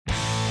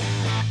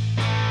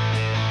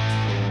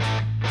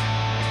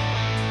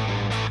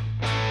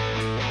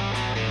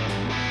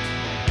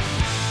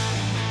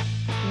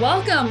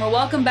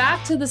Welcome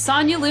back to the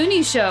Sonya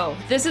Looney Show.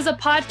 This is a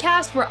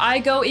podcast where I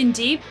go in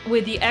deep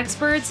with the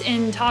experts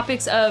in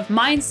topics of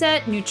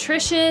mindset,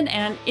 nutrition,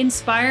 and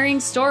inspiring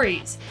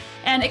stories.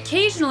 And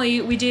occasionally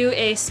we do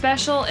a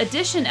special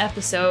edition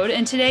episode,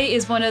 and today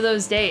is one of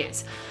those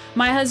days.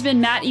 My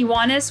husband, Matt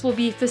Iwanis, will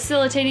be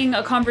facilitating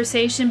a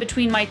conversation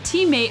between my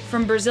teammate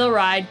from Brazil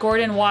Ride,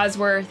 Gordon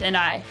Wadsworth, and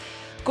I.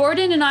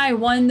 Gordon and I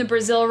won the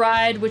Brazil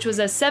Ride, which was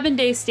a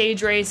 7-day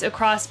stage race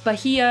across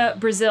Bahia,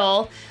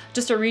 Brazil,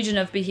 just a region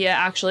of Bahia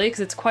actually, because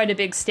it's quite a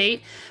big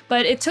state,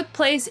 but it took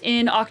place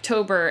in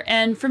October.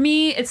 And for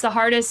me, it's the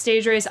hardest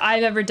stage race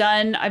I've ever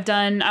done. I've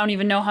done, I don't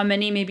even know how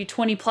many, maybe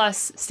 20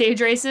 plus stage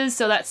races.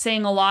 So that's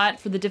saying a lot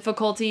for the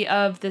difficulty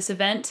of this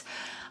event.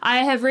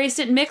 I have raced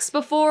it mixed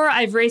before.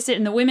 I've raced it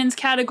in the women's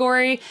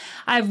category.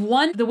 I've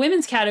won the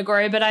women's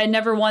category, but I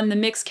never won the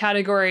mixed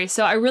category.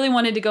 So I really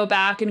wanted to go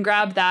back and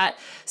grab that.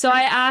 So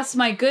I asked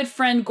my good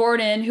friend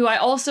Gordon, who I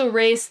also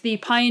raced the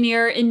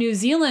Pioneer in New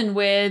Zealand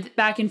with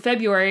back in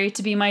February,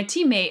 to be my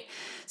teammate.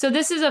 So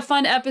this is a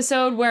fun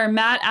episode where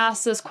Matt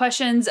asks us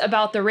questions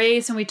about the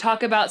race and we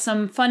talk about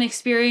some fun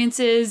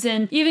experiences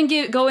and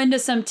even go into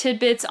some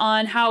tidbits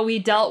on how we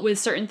dealt with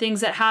certain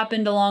things that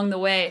happened along the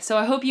way. So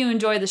I hope you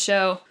enjoy the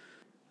show.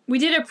 We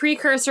did a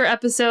precursor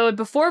episode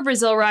before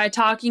Brazil Ride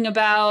talking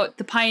about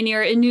the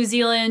Pioneer in New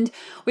Zealand.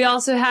 We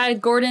also had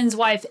Gordon's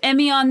wife,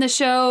 Emmy, on the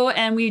show,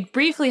 and we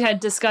briefly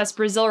had discussed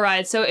Brazil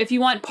Ride. So if you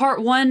want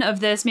part 1 of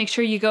this, make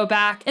sure you go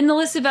back in the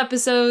list of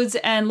episodes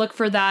and look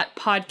for that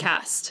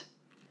podcast.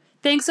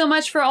 Thanks so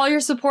much for all your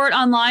support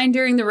online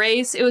during the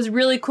race. It was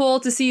really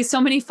cool to see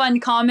so many fun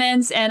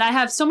comments, and I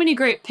have so many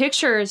great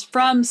pictures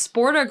from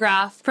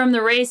Sportograph from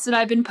the race that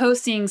I've been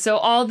posting. So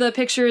all the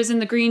pictures in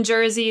the green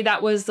jersey,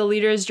 that was the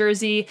leader's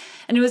jersey,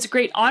 and it was a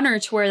great honor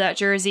to wear that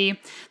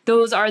jersey.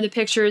 Those are the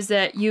pictures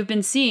that you've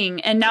been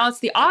seeing. And now it's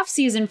the off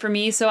season for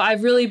me, so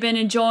I've really been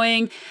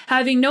enjoying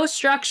having no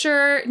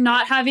structure,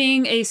 not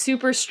having a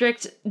super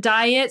strict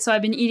diet. So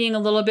I've been eating a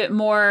little bit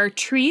more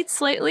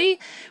treats lately,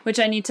 which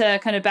I need to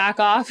kind of back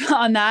off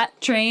on that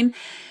train.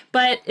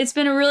 But it's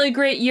been a really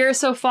great year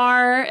so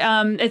far.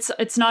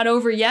 It's not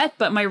over yet,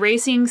 but my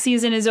racing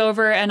season is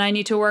over and I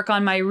need to work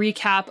on my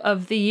recap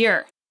of the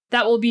year.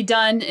 That will be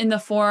done in the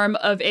form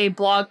of a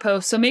blog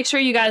post. So make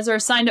sure you guys are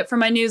signed up for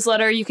my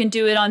newsletter. You can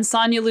do it on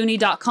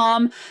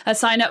sonyalooney.com. A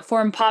sign-up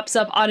form pops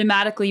up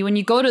automatically when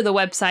you go to the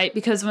website,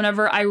 because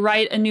whenever I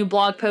write a new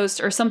blog post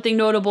or something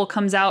notable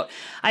comes out,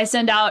 I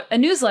send out a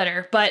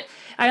newsletter. But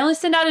I only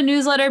send out a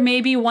newsletter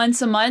maybe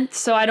once a month,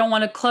 so I don't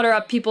want to clutter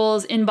up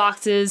people's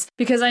inboxes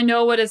because I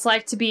know what it's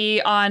like to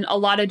be on a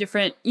lot of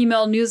different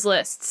email news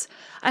lists.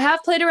 I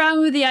have played around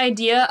with the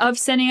idea of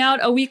sending out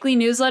a weekly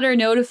newsletter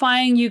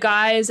notifying you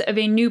guys of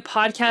a new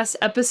podcast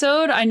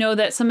episode. I know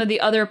that some of the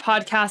other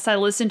podcasts I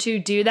listen to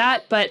do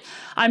that, but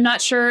I'm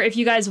not sure if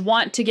you guys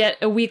want to get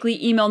a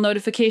weekly email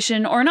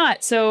notification or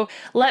not. So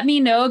let me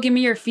know, give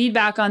me your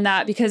feedback on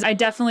that, because I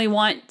definitely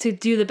want to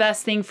do the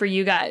best thing for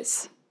you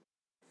guys.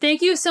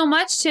 Thank you so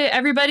much to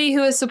everybody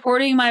who is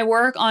supporting my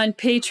work on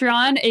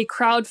Patreon, a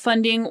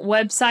crowdfunding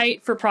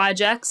website for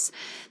projects.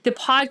 The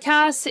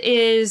podcast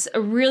is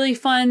a really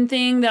fun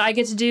thing that I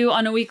get to do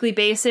on a weekly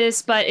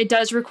basis, but it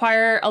does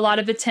require a lot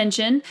of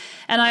attention.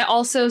 And I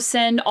also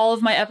send all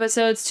of my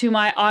episodes to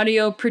my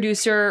audio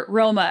producer,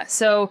 Roma.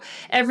 So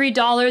every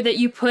dollar that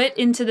you put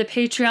into the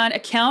Patreon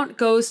account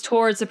goes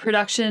towards the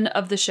production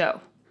of the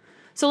show.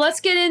 So let's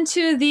get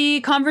into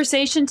the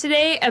conversation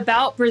today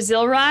about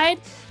Brazil Ride.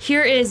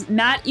 Here is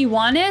Matt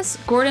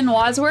Iwanis, Gordon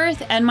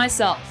Wadsworth, and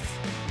myself.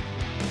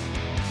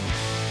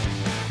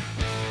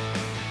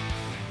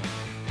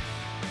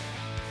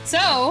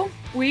 So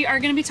we are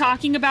going to be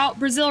talking about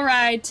Brazil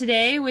Ride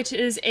today, which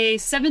is a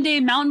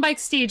 7-day mountain bike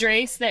stage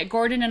race that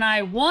Gordon and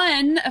I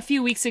won a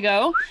few weeks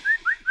ago.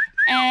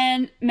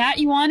 And Matt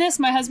Iwanis,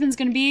 my husband's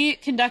going to be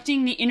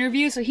conducting the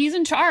interview, so he's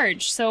in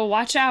charge. So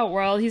watch out,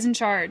 world. He's in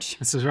charge.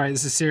 This is right.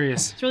 This is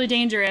serious. It's really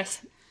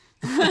dangerous.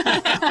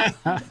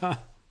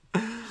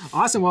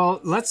 Awesome.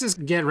 Well, let's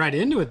just get right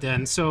into it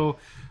then. So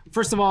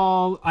first of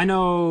all, I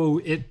know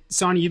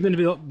Sonya, you've been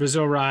to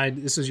Brazil Ride.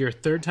 This is your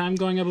 3rd time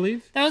going, I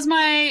believe? That was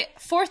my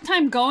 4th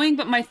time going,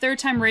 but my 3rd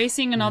time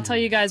racing, and I'll tell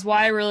you guys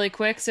why really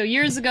quick. So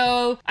years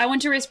ago, I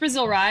went to race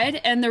Brazil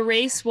Ride, and the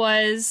race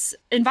was,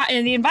 and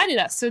they invited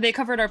us, so they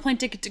covered our plane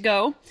ticket to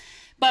go.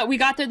 But we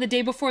got there the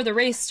day before the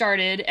race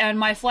started, and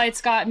my flights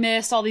got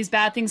missed, all these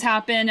bad things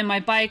happened, and my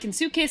bike and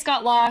suitcase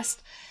got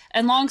lost.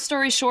 And long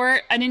story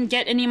short, I didn't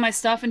get any of my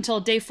stuff until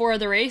day 4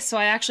 of the race, so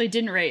I actually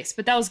didn't race.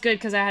 But that was good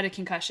because I had a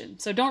concussion.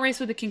 So don't race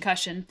with a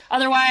concussion.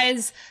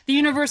 Otherwise, the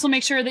universe will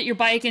make sure that your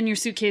bike and your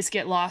suitcase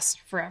get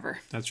lost forever.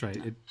 That's right.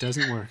 It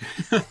doesn't work.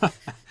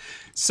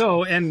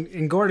 So,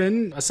 and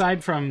Gordon,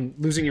 aside from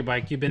losing your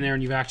bike, you've been there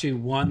and you've actually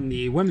won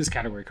the women's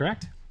category,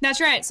 correct? That's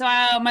right. So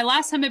my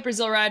last time at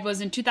Brazil Ride was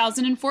in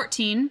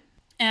 2014.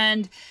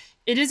 And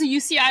it is a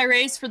UCI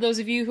race for those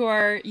of you who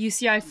are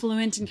UCI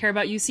fluent and care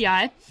about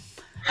UCI.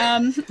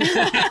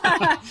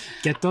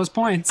 Get those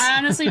points. I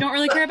honestly don't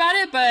really care about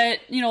it, but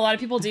a lot of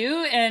people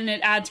do, and it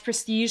adds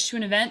prestige to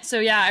an event. So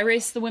yeah, I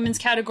raced the women's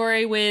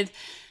category with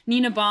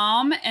Nina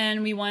Baum,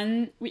 and we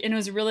won, and it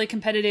was a really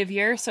competitive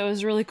year. So it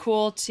was really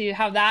cool to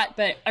have that.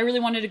 But I really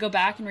wanted to go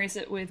back and race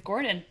it with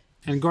Gordon.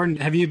 And Gordon,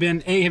 have you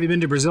been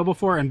to Brazil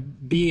before?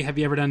 And B, have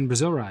you ever done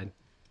Brazil ride?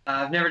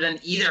 I've never done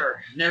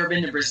either. Never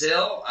been to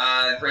Brazil.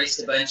 I've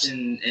raced a bunch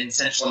in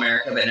Central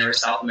America, but never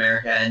South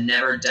America, and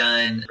never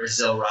done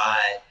Brazil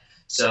ride.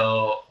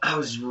 So I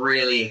was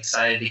really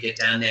excited to get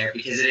down there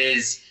because it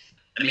is,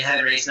 I mean,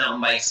 having raced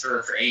mountain bikes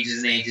for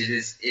ages and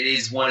ages, it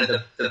is one of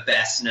the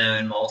best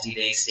known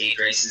multi-day stage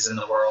races in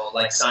the world.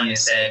 Like Sonya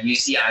said,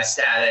 UCI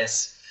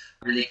status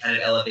really kind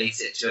of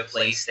elevates it to a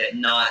place that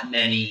not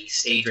many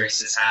stage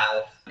races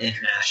have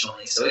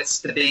internationally. So it's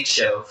the big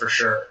show for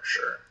sure.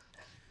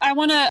 I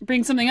want to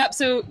bring something up.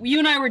 So you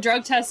and I were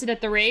drug tested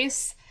at the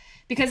race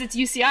because it's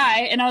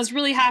UCI, and I was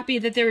really happy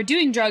that they were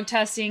doing drug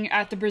testing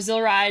at the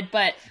Brazil ride.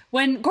 But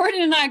when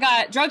Gordon and I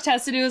got drug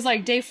tested, it was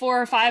like day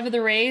 4 or 5 of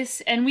the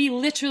race, and we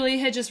literally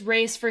had just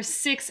raced for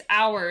 6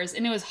 hours,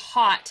 and it was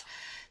hot.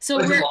 So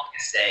it was the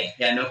longest day.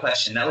 Yeah, no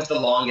question. That was the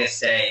longest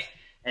day,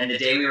 and the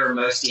day we were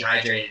most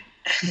dehydrated.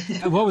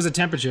 What was the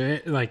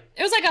temperature like?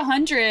 It was like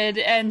 100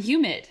 and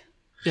humid.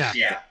 Yeah.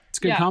 It's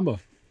a good combo.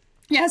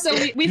 Yeah, so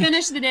we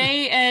finished the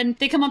day, and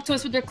they come up to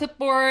us with their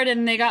clipboard,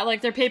 and they got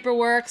like their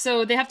paperwork.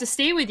 So they have to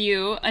stay with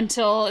you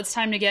until it's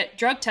time to get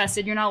drug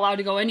tested. You're not allowed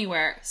to go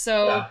anywhere.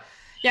 So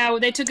yeah,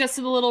 they took us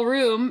to the little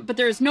room, but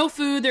there's no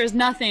food, there's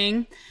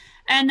nothing.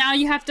 And now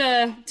you have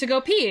to go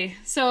pee.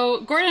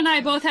 So Gordon and I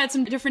both had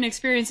some different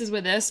experiences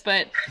with this,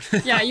 but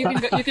yeah, you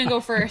can go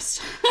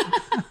first.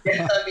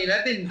 Yeah, I mean,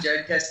 I've been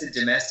drug tested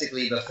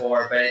domestically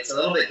before, but it's a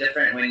little bit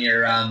different when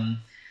you're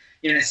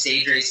in a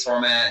stage race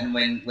format and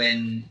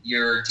when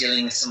you're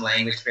dealing with some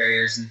language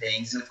barriers and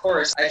things. And of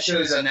course, I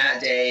chose on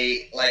that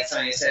day, like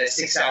Sonya said, a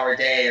 6-hour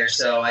day or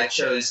so, I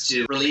chose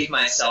to relieve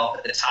myself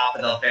at the top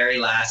of the very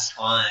last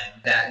climb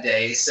that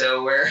day.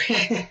 So we're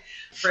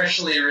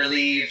freshly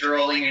relieved,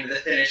 rolling into the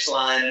finish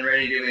line and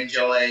ready to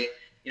enjoy.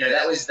 You know,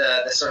 that was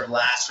the sort of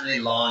last really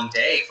long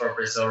day for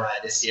Brazil ride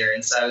this year.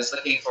 And so I was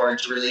looking forward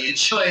to really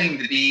enjoying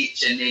the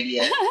beach and maybe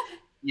a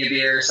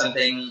beer or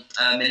something,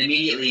 and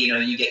immediately,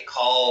 you get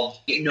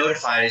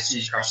notified as soon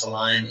as you cross the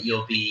line that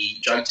you'll be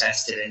drug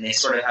tested, and they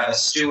sort of have a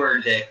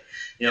steward that,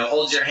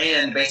 holds your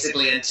hand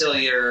basically until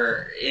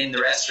you're in the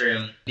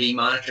restroom being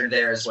monitored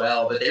there as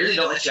well, but they really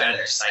don't let you out of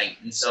their sight.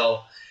 And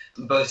so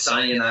both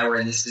Sonya and I were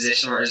in this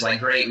position where it was like,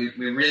 great,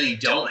 we really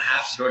don't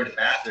have to go to the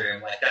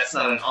bathroom. Like, that's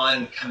not an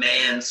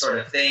on-command sort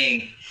of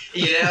thing,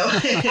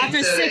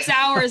 After 6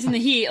 hours in the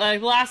heat, like,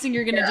 the last thing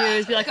you're going to do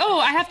is be like, oh,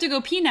 I have to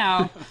go pee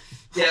now.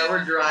 Yeah,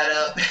 we're dried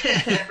up,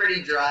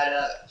 pretty dried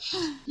up,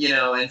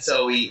 and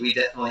so we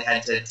definitely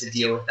had to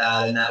deal with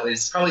that, and that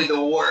was probably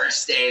the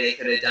worst day they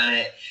could have done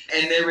it.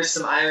 And there was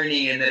some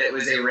irony in that it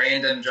was a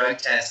random drug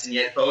test, and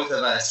yet both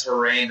of us were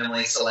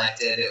randomly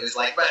selected. It was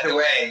like, by the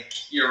way,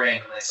 you're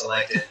randomly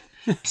selected.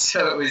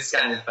 So it was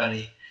kind of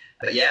funny.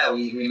 But yeah,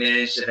 we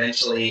managed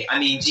eventually,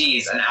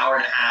 an hour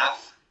and a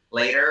half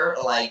later,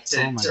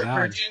 to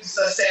produce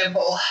a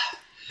sample.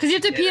 Because you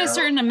have to pee a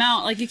certain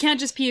amount. Like, you can't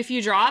just pee a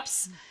few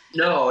drops.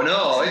 No,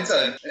 it's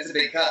a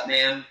big cup,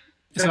 man.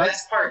 The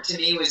best part to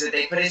me was that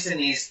they put us in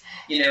these,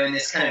 in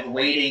this kind of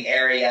waiting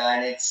area,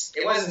 and it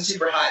wasn't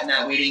super hot in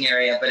that waiting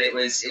area, but it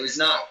was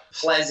not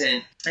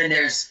pleasant. And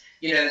there's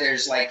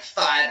like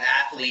 5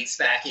 athletes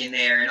back in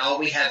there, and all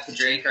we have to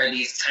drink are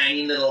these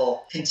tiny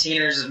little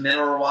containers of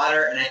mineral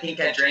water, and I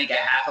think I drank a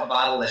half a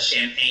bottle of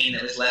champagne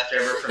that was left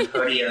over from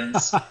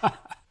podiums.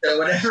 So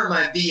whatever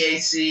my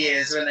BAC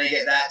is when they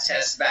get that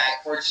test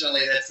back,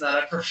 fortunately, that's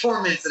not a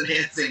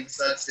performance-enhancing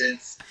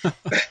substance.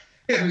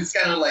 It was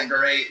kind of like,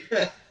 great.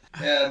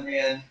 Yeah,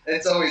 man.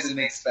 It's always a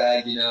mixed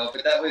bag,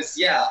 But that was,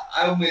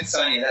 I'm with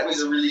Sonya. That was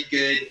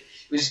it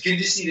was good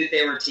to see that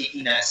they were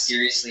taking that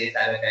seriously at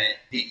that event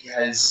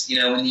because,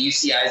 when the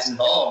UCI is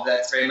involved,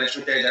 that's very much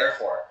what they're there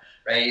for,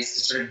 right? Is to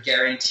sort of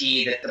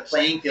guarantee that the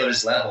playing field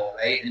is level,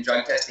 right? And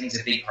drug testing is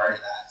a big part of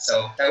that.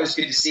 So that was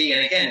good to see.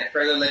 And again, it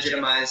further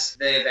legitimized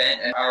the event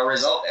and our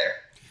result there.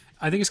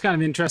 I think it's kind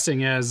of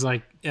interesting as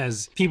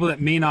people that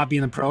may not be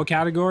in the pro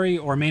category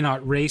or may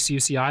not race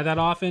UCI that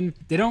often,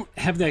 they don't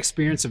have the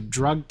experience of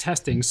drug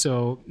testing.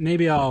 So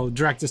maybe I'll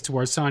direct this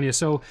towards Sonya.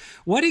 So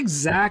what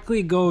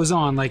exactly goes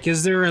on? Like,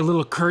 is there a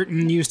little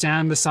curtain you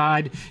stand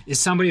beside? Is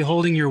somebody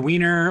holding your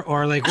wiener?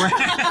 Or like, where,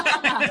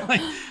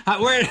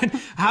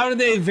 how do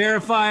they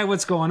verify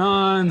what's going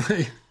on?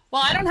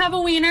 Well, I don't have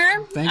a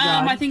wiener. Thank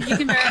God. I think you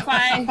can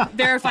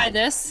verify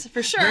this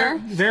for sure.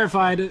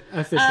 Verified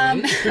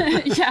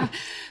officially. Yeah.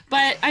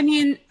 But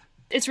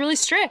it's really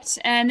strict,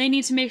 and they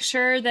need to make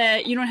sure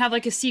that you don't have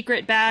like a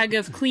secret bag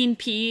of clean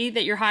pee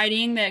that you're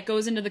hiding that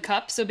goes into the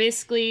cup. So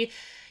basically,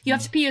 you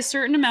have to pee a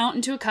certain amount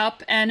into a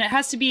cup, and it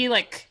has to be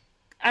like,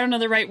 I don't know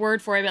the right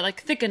word for it, but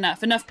like thick enough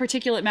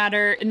particulate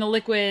matter in the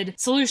liquid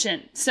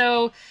solution.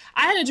 So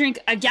I had to drink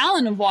a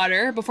gallon of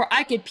water before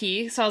I could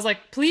pee. So I was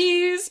like,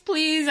 please,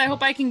 I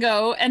hope I can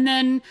go. And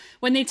then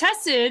when they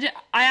tested,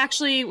 I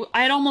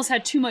had almost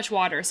had too much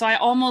water. So I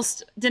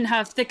almost didn't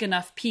have thick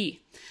enough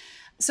pee.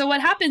 So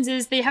what happens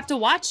is they have to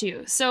watch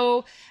you.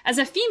 So as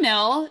a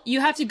female, you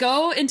have to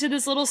go into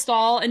this little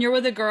stall and you're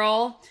with a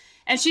girl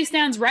and she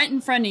stands right in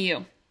front of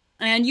you.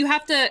 And you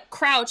have to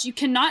crouch. You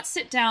cannot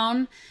sit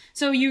down.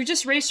 So you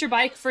just race your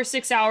bike for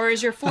 6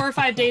 hours. You're 4 or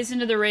 5 days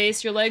into the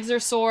race. Your legs are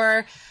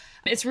sore.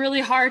 It's really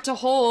hard to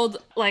hold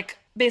like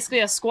basically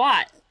a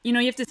squat. You know,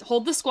 you have to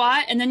hold the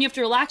squat and then you have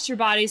to relax your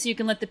body so you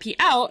can let the pee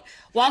out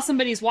while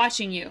somebody's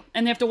watching you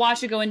and they have to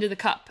watch you go into the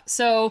cup.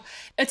 So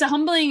it's a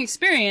humbling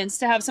experience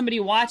to have somebody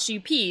watch you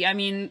pee. I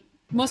mean,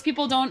 most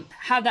people don't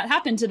have that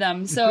happen to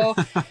them. So,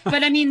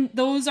 but I mean,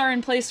 those are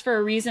in place for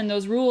a reason.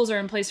 Those rules are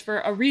in place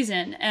for a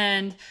reason.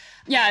 And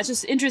yeah, it's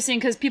just interesting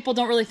because people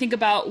don't really think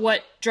about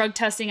what drug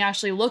testing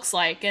actually looks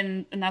like.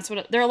 And that's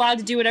what they're allowed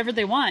to do whatever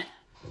they want.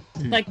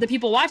 Like the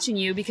people watching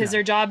you, because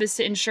their job is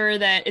to ensure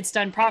that it's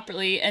done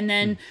properly. And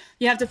then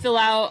you have to fill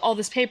out all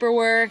this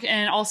paperwork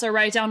and also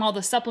write down all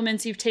the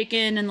supplements you've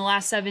taken in the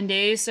last 7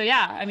 days. So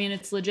yeah, I mean,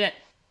 it's legit.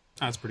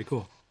 That's pretty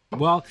cool.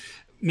 Well,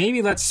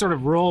 maybe let's sort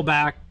of roll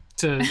back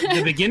to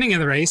the beginning of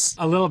the race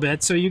a little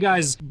bit. So you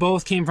guys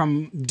both came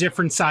from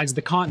different sides of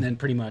the continent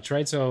pretty much,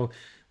 right? So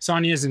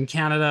Sonya's in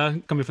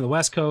Canada, coming from the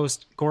West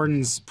Coast.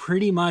 Gordon's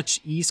pretty much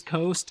East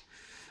Coast.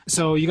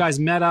 So you guys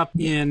met up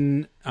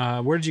in,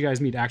 where did you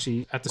guys meet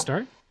actually at the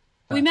start?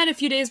 We met a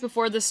few days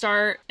before the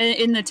start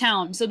in the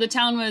town. So the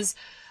town was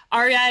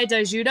Ariai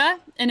da Juda,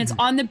 and it's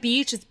on the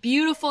beach. It's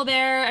beautiful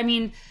there. I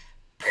mean,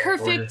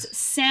 perfect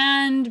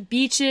sand,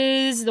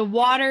 beaches. The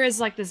water is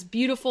like this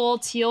beautiful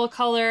teal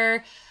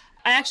color.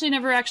 I actually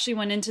never actually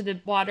went into the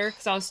water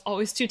because I was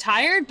always too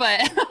tired,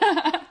 but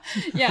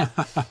yeah.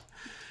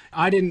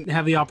 I didn't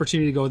have the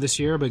opportunity to go this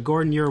year, but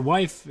Gordon, your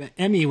wife,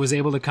 Emmy, was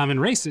able to come and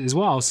race as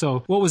well.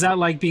 So what was that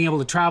like being able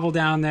to travel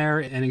down there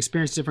and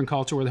experience different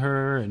culture with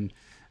her?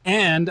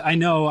 And I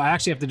know I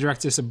actually have to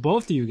direct this to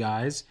both of you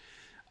guys.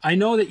 I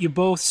know that you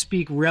both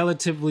speak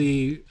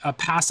relatively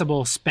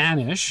passable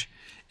Spanish,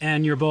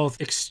 and you're both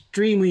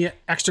extremely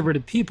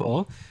extroverted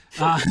people.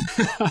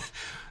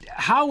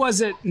 How was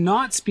it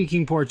not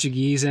speaking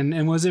Portuguese?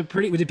 And was it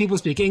did people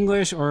speak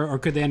English or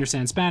could they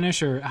understand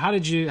Spanish? Or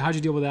how'd you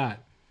deal with that?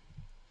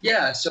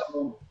 Yeah, so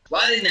a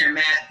lot in there,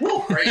 Matt.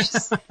 Woo,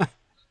 gracious.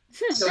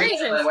 So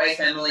my wife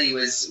Emily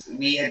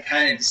we had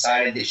kind of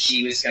decided that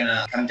she was going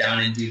to come down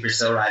and do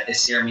Brazil ride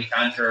this year, and we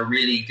found her a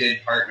really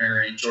good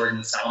partner in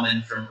Jordan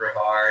Salmon from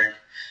Brevard,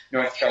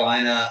 North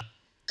Carolina.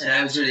 And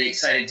I was really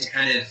excited to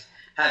kind of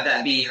have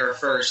that be her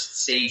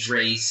first stage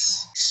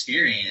race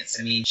experience.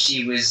 I mean,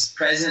 she was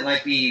present,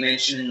 like we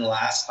mentioned in the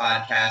last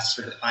podcast,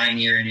 for the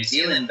Pioneer in New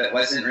Zealand, but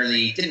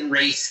didn't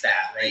race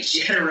that, right?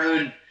 She had her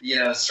own,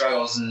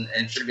 struggles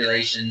and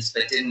tribulations,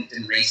 but didn't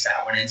race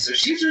that one. And so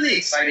she was really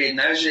excited, and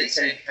I was really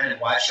excited to kind of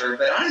watch her.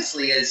 But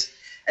honestly, as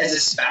a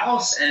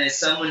spouse and as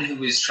someone who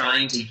was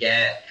trying to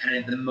get kind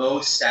of the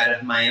most out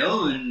of my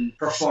own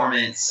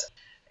performance,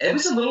 it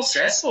was a little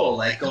stressful,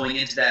 like, going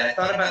into that. I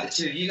thought about the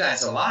two of you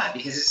guys a lot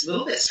because it's a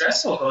little bit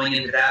stressful going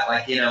into that.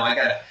 Like, I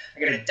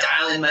gotta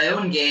dial in my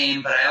own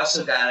game, but I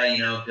also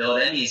gotta, build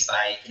Emmy's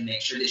bike and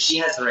make sure that she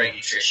has the right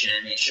nutrition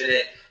and make sure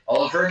that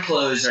all of her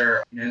clothes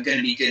are, going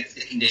to be good for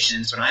the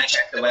conditions when I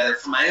check the weather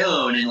for my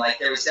own. And like,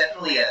 there was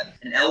definitely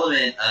an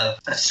element of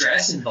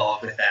stress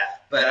involved with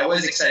that. But I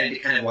was excited to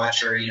kind of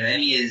watch her.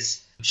 Emmy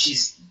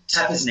she's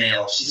tough as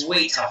nails. She's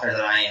way tougher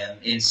than I am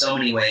in so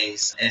many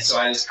ways. And so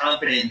I was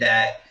confident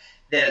that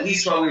at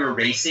least while we were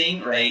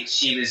racing, right,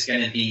 she was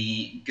going to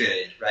be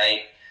good,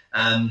 right?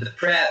 The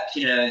prep,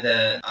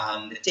 the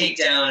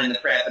takedown and the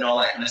prep and all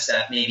that kind of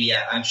stuff, maybe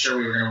I'm sure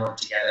we were going to work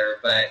together.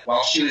 But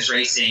while she was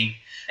racing,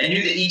 I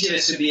knew that each of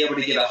us would be able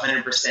to give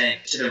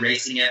 100% to the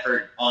racing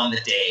effort on the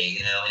day,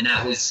 and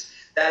that I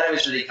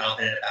was really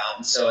confident about.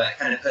 And so I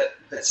kind of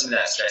put some of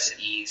that stress at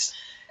ease.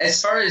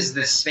 As far as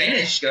the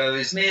Spanish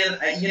goes, man,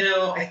 I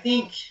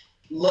think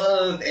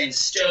love and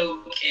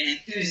stoke and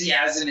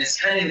enthusiasm is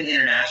kind of an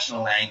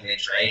international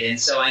language, right? And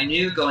so I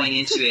knew going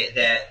into it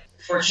that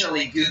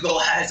fortunately Google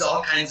has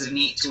all kinds of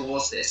neat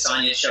tools that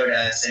Sonya showed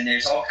us, and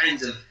there's all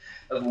kinds of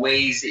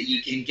ways that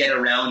you can get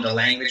around a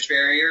language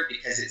barrier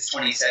because it's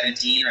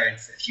 2017, right?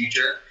 It's the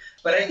future.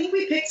 But I think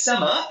we picked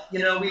some up.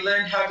 We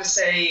learned how to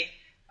say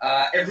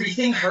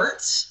everything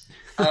hurts.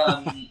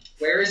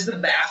 Where is the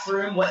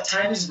bathroom? What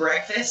time is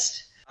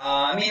breakfast?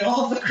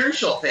 All the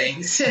crucial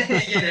things,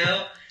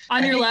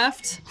 On your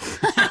left.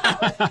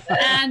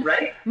 And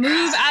right?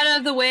 Move out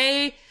of the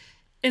way.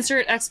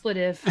 Insert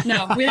expletive.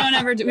 No, we don't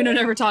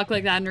ever talk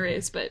like that in a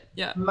race, but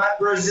yeah. My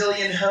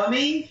Brazilian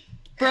homie.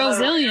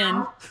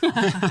 Brazilian.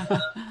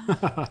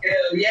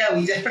 Yeah,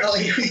 we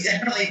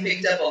definitely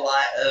picked up a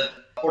lot of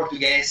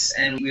Portuguese,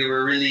 and we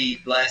were really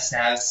blessed to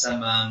have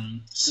some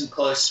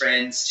close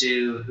friends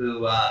too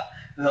who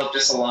helped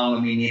us along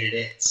when we needed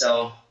it.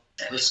 So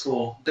that was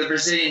cool. The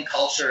Brazilian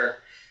culture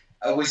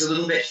was a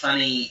little bit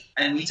funny,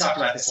 and we talked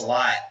about this a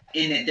lot,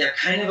 in that they're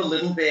kind of a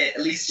little bit,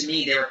 at least to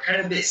me, they were kind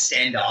of a bit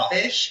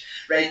standoffish,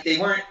 right? They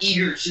weren't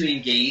eager to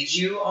engage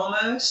you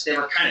almost. They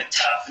were kind of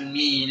tough and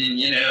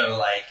mean and,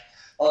 like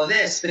all of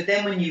this. But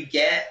then when you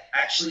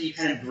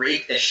kind of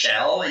break the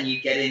shell and you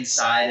get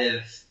inside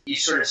of, you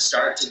sort of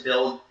start to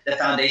build the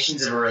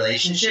foundations of a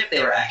relationship,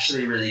 they were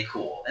actually really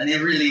cool. And they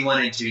really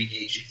wanted to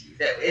engage with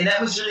you. And that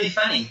was really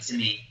funny to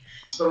me.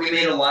 But we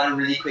made a lot of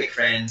really quick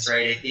friends,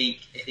 right? I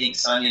think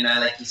Sonya and I,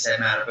 like you said,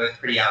 Matt, are both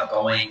pretty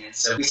outgoing. And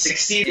so we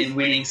succeeded in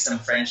winning some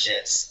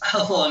friendships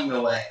along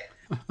the way.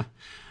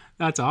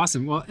 That's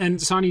awesome. Well,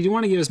 and Sonya, do you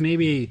want to give us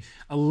maybe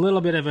a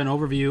little bit of an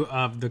overview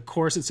of the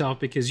course itself?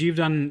 Because you've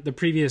done the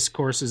previous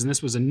courses, and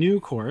this was a new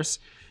course.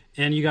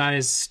 And you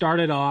guys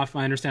started off,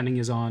 my understanding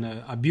is on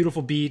a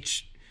beautiful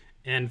beach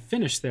and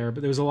finished there,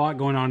 but there was a lot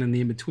going on in the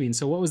in-between.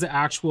 So what was the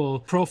actual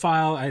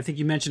profile? I think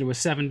you mentioned it was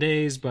 7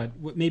 days, but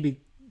maybe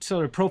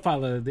sort of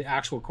profile of the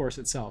actual course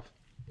itself.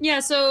 Yeah,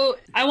 so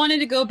I wanted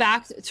to go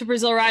back to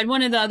Brazil Ride.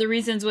 One of the other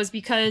reasons was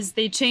because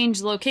they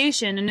changed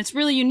location, and it's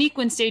really unique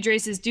when stage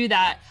races do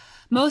that.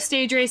 Most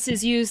stage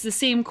races use the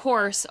same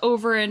course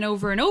over and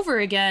over and over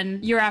again,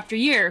 year after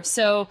year.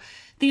 So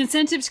the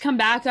incentive to come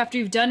back after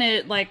you've done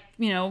it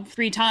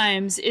 3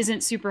 times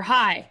isn't super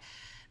high.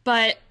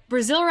 But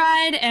Brazil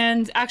Ride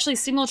and actually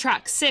Single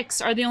Track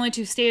 6 are the only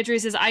 2 stage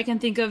races I can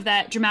think of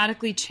that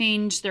dramatically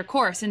change their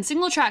course. And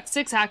Single Track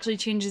 6 actually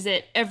changes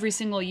it every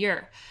single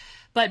year.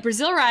 But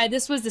Brazil Ride,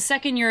 this was the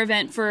second year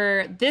event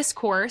for this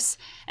course.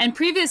 And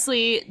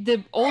previously,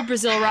 the old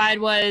Brazil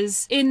Ride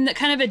was in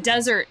kind of a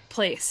desert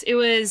place. It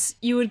was,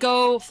 you would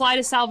go fly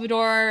to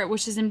Salvador,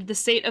 which is in the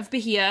state of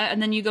Bahia,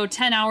 and then you go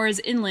 10 hours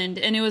inland.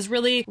 And it was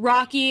really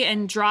rocky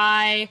and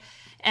dry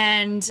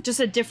and just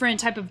a different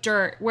type of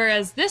dirt.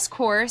 Whereas this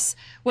course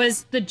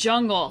was the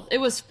jungle. It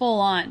was full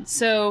on.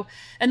 So,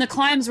 and the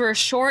climbs were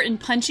short and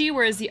punchy,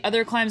 whereas the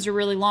other climbs were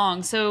really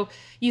long. So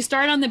you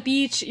start on the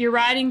beach, you're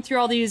riding through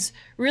all these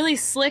really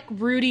slick,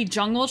 rooty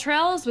jungle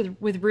trails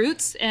with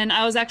roots. And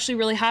I was actually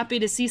really happy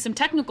to see some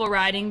technical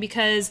riding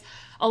because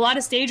a lot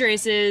of stage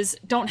races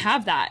don't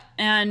have that.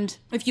 And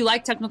if you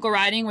like technical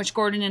riding, which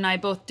Gordon and I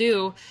both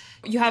do,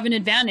 you have an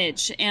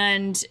advantage.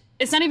 And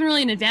it's not even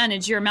really an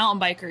advantage. You're a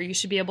mountain biker. You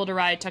should be able to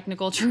ride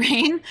technical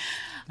terrain.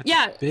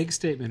 Yeah. Big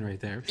statement right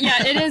there.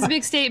 Yeah, it is a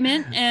big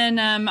statement,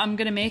 and I'm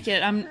going to make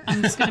it. I'm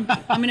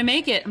going to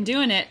make it. I'm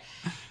doing it.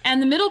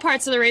 And the middle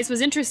parts of the race was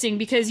interesting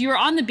because you were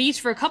on the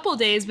beach for a couple of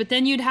days, but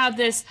then you'd have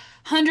this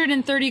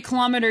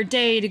 130-kilometer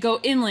day to go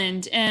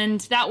inland,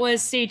 and that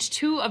was stage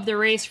 2 of the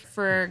race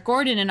for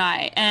Gordon and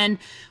I. And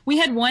we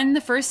had won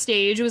the first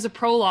stage. It was a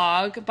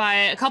prologue by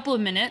a couple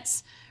of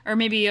minutes, or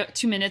maybe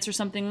 2 minutes or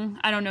something.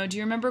 I don't know. Do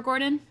you remember,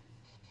 Gordon?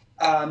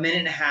 A minute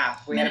and a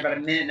half. We had about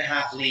a minute and a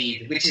half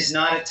lead, which is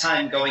not a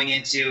time going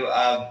into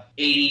a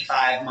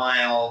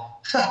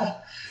 85-mile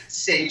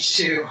stage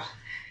 2.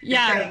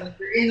 Yeah.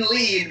 You're in the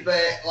lead,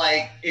 but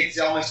it's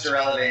almost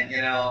irrelevant,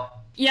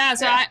 Yeah,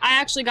 so I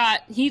actually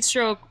got heat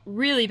stroke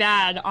really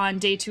bad on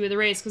day 2 of the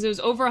race because it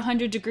was over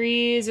 100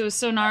 degrees. It was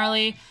so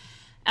gnarly.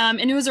 And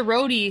it was a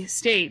roadie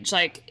stage.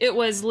 It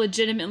was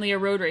legitimately a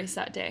road race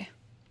that day.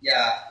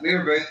 Yeah, we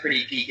were both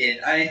pretty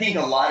peaked. I think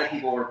a lot of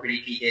people were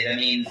pretty peaked. I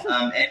mean,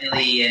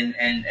 Emily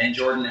and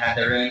Jordan had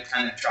their own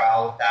kind of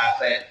trial with that,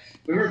 but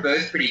we were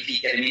both pretty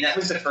peaked. I mean, that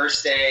was the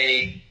first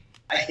day.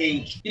 I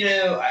think,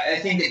 I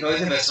think that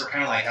both of us were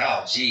kind of like,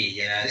 oh,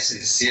 gee, this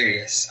is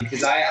serious.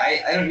 Because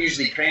I don't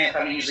usually cramp. I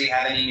don't usually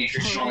have any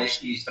nutritional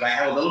issues, but I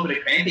had a little bit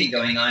of cramping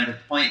going on to the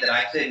point that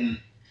I couldn't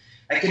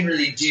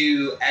really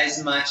do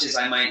as much as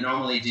I might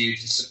normally do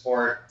to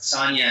support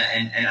Sonya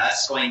and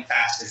us going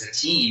fast as a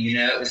team.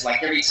 It was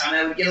like every time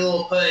I would get a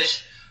little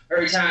push, or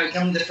every time I would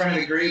come to the front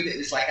of the group, it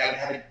was like I would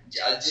have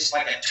just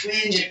like a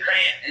twinge of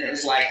cramp, and it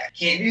was like, I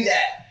can't do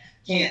that.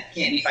 Can't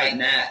be fighting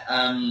that.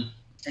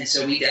 And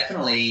so we had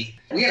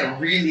a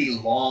really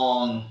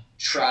long,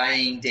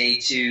 trying day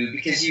 2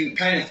 because you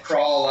kind of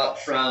crawl up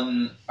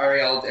from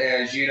Ariel de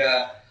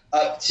Ajuda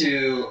up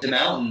to the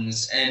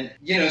mountains, and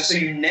so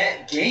you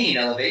net gain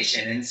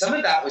elevation, and some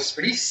of that was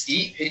pretty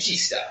steep, pitchy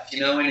stuff,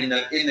 and in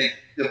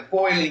the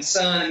boiling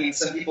sun. I mean,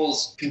 some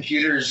people's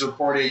computers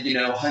reported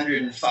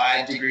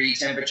 105 degree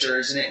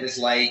temperatures, and it was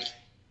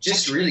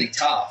just really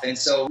tough. And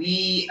so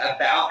we,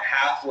 about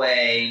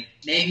halfway,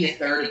 maybe a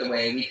third of the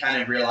way, we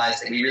kind of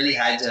realized that we really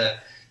had to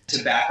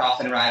back off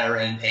and ride our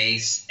own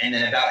pace. And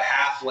then about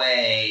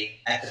halfway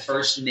at the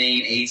first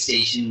main aid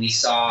station, we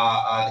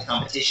saw the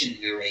competition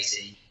that we were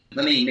racing.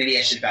 Maybe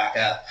I should back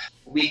up.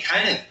 We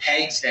kind of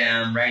pegged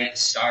them right at the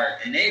start,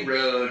 and they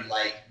rode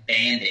like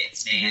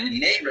bandits, man. I mean,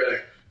 they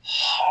rode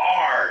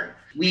hard.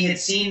 We had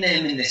seen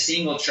them in the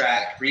single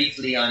track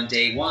briefly on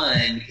day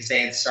 1 because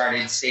they had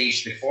started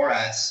staged before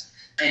us,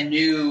 and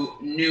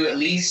knew at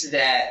least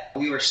that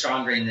we were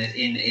stronger in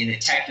the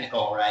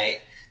technical,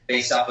 right,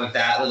 based off of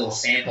that little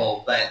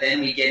sample. But then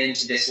we get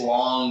into this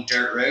long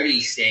dirt roady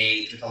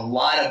stage with a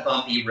lot of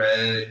bumpy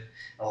road,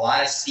 a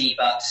lot of steep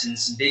ups and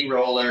some big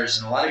rollers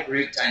and a lot of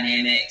group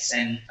dynamics.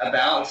 And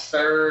about a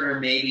third or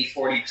maybe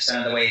 40%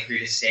 of the way through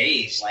the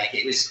stage,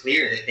 it was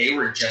clear that they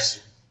were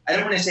just, I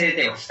don't want to say that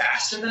they were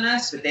faster than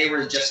us, but they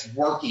were just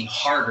working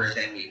harder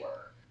than we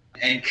were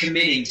and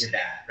committing to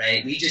that,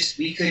 right?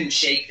 We couldn't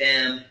shake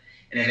them.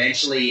 And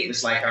eventually it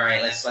was like, all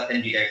right, let's let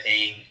them do their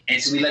thing.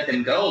 And so we let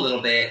them go a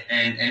little bit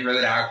and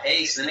rode our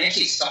pace. And then I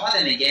actually saw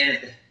them again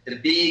the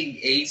big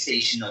aid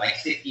station, the like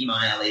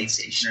 50-mile aid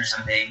station or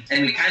something.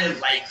 And we kind of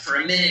like, for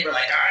a minute, we're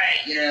like, all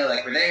right,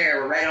 like we're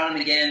there, we're right on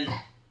them again.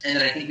 And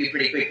then I think we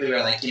pretty quickly were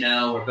like,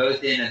 we're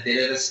both in a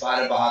bit of a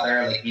spot of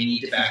bother. Like, we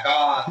need to back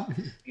off.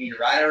 We need to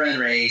ride our own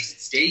race.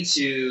 It's day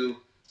 2.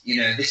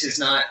 This is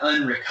not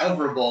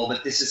unrecoverable,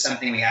 but this is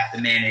something we have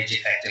to manage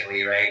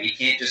effectively, right? We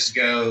can't just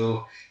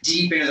go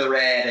deep into the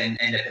red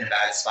and end up in a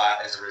bad spot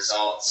as a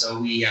result. So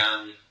we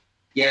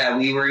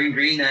were in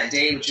green that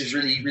day, which was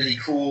really, really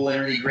cool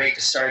and really great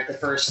to start the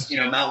first,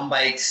 mountain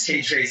bike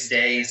stage race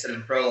day instead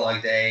of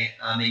prologue day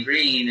in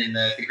green in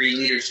the green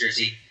leaders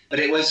jersey. But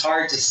it was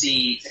hard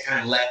to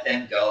kind of let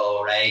them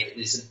go, right? It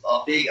was a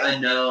big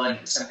unknown.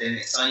 It was something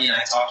that Sonya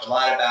and I talked a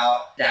lot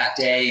about that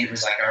day. And it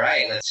was like, all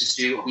right, let's just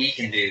do what we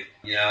can do,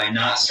 and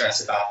not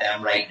stress about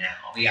them right now.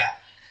 We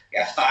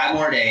got 5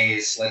 more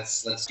days.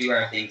 Let's do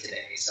our thing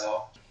today.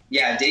 So,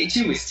 yeah, day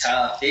 2 was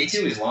tough. Day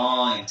 2 was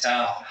long and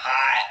tough and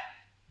hot.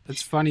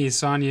 It's funny,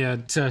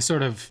 Sonya, to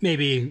sort of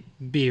maybe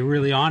be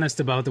really honest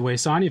about the way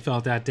Sonya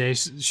felt that day.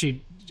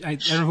 I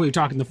don't know if we were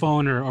talking on the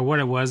phone or what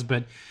it was,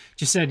 but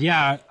she said,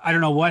 yeah, I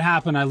don't know what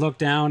happened. I looked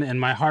down and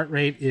my heart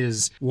rate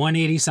is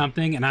 180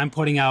 something and I'm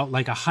putting out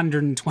like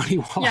 120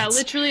 watts. Yeah,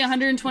 literally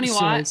 120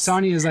 watts. So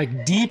Sonya is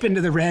like deep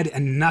into the red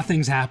and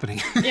nothing's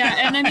happening. Yeah,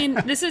 and I mean,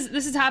 this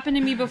has happened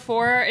to me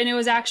before, and it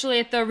was actually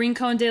at the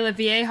Rincon de la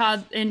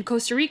Vieja in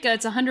Costa Rica.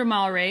 It's a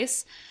 100-mile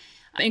race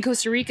in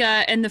Costa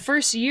Rica, and the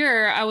first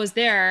year I was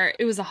there,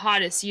 it was the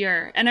hottest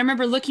year. And I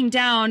remember looking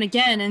down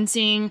again and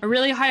seeing a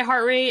really high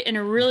heart rate and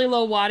a really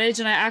low wattage,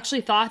 and I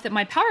actually thought that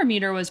my power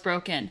meter was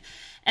broken.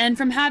 And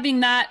from having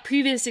that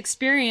previous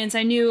experience,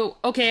 I knew,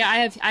 okay,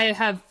 I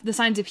have the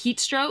signs of heat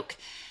stroke.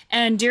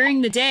 And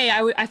during the day,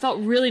 I felt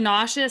really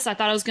nauseous. I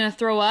thought I was going to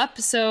throw up.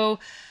 So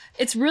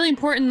it's really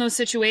important in those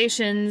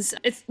situations.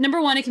 It's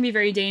number one, it can be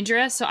very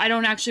dangerous. So I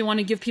don't actually want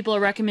to give people a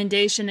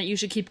recommendation that you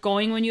should keep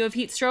going when you have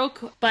heat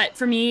stroke. But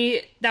for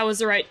me, that was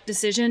the right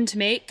decision to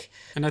make.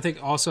 And I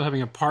think also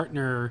having a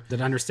partner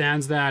that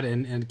understands that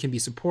and can be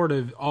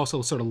supportive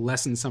also sort of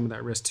lessens some of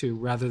that risk too,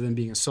 rather than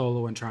being a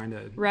solo and trying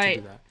to do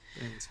that.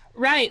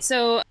 Right.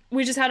 So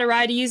we just had to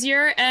ride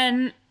easier.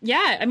 And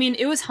yeah, I mean,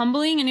 it was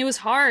humbling and it was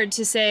hard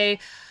to say,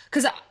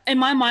 because in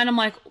my mind, I'm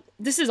like,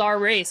 this is our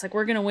race. Like,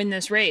 we're going to win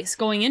this race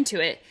going into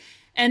it.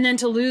 And then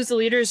to lose the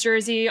leader's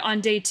jersey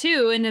on day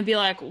 2 and to be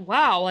like,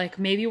 wow, like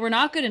maybe we're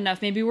not good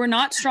enough. Maybe we're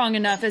not strong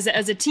enough as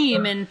a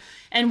team.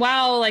 And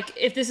wow, like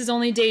if this is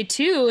only day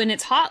 2 and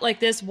it's hot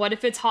like this, what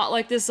if it's hot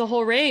like this the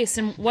whole race?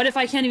 And what if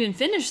I can't even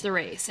finish the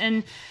race?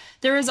 And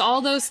there was all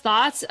those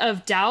thoughts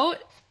of doubt.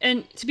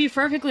 And to be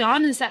perfectly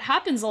honest, that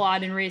happens a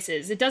lot in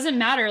races. It doesn't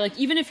matter. Like,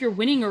 even if you're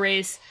winning a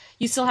race,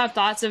 you still have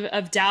thoughts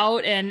of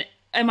doubt and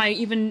am I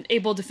even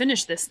able to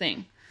finish this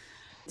thing?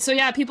 So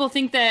yeah, people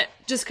think that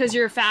just because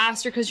you're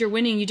fast or because you're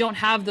winning, you don't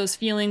have those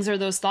feelings or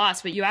those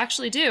thoughts, but you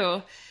actually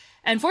do.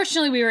 And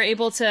fortunately, we were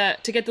able to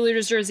get the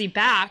leader's jersey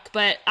back.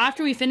 But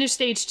after we finished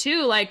stage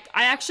 2, like,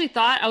 I actually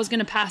thought I was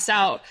going to pass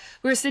out.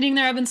 We were sitting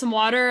there having some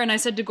water and I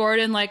said to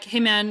Gordon, like, hey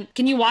man,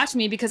 can you watch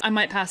me because I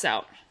might pass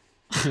out?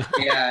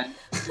 Yeah,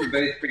 we're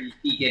both pretty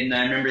peaked, and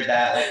I remember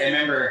that. Like,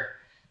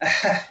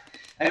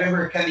 I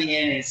remember coming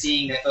in and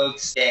seeing the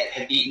folks that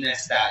had beaten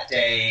us that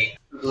day,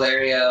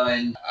 Valerio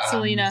and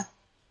Selena,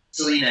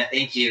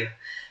 thank you.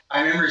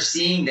 I remember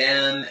seeing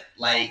them,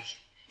 like,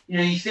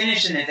 you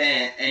finish an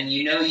event and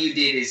you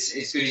did as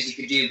good as you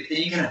could do, but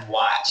then you kind of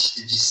watch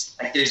to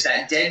just, like, there's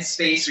that dead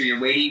space where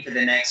you're waiting for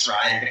the next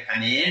rider to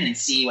come in and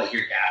see what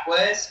your gap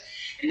was.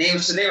 And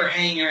they were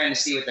hanging around to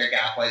see what their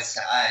gap was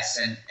to us,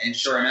 and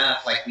sure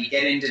enough, like, we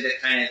get into the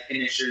kind of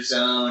finisher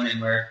zone,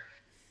 and we're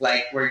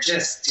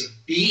just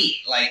beat,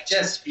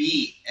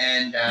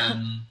 and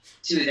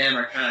 2 of them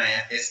are kind of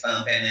at fist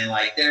bumping, and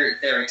like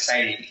they're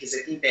excited because I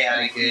think they had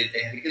a good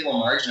little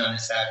margin on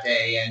us that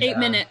day, and 8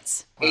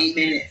 minutes. 8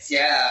 minutes,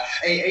 yeah,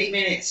 8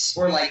 minutes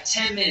or like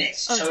 10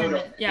 minutes total. 10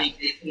 minutes, yeah. I think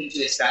they came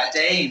to us that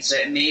day, and so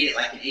it made it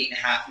like an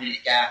 8.5 minute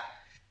gap,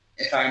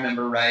 if I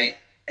remember right.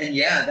 And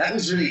yeah, that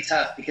was really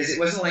tough because it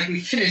wasn't like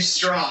we finished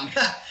strong.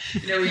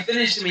 We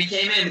finished and we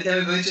came in, but then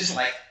we both just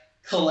like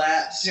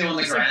collapsed on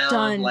the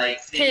ground, like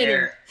sitting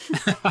there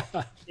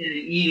and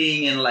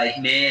eating, and like,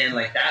 man,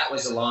 like that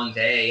was a long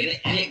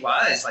day. And it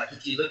was like,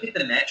 if you look at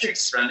the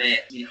metrics from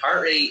it, I mean,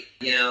 heart rate,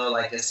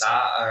 like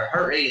our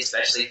heart rate,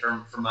 especially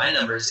from my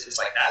numbers, it was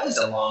like, that was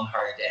a long,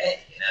 hard day.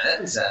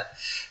 That was a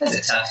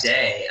tough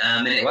day.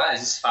 And it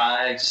was just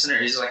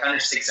under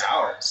 6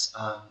 hours,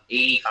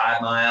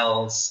 85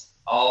 miles.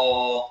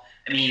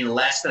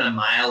 Less than a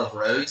mile of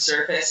road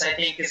surface, I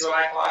think, is what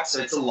I clocked.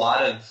 So it's a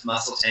lot of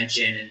muscle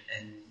tension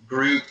and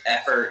group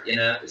effort.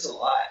 It was a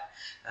lot,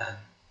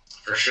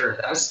 for sure.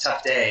 That was a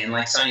tough day. And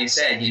like Sonya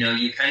said,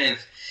 you kind of,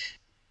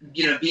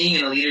 being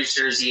in a leader's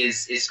jersey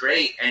is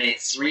great and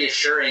it's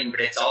reassuring, but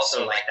it's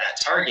also like that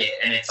target,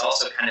 and it's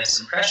also kind of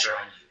some pressure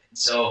on you. And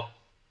so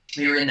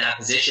we were in that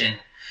position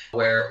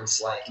where it was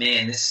like,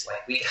 man, this is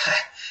like,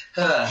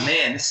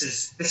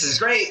 this is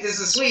great, this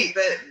is sweet,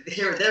 but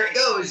there it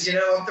goes,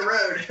 up the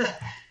road.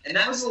 And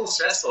that was a little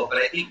stressful, but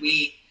I think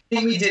we I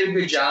think we did a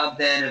good job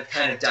then of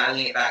kind of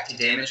dialing it back to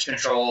damage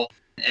control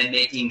and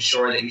making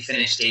sure that we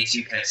finished day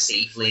 2 kind of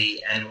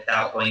safely and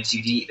without going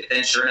too deep. But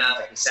then sure enough,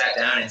 like we sat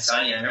down and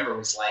Sonya, I remember,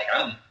 was like,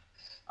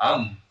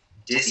 I'm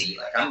dizzy.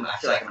 Like I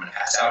feel like I'm going to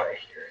pass out right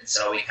here. And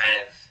so we kind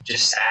of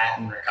just sat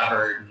and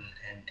recovered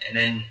and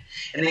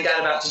then got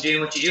about to doing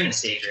what you do in a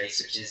stage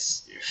race, which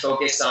is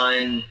focus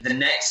on the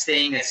next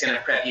thing that's going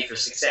to prep you for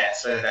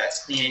success, whether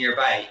that's cleaning your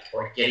bike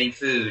or getting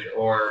food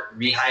or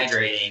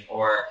rehydrating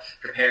or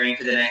preparing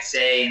for the next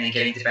day and then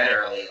getting to bed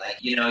early. Like,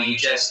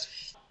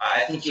 I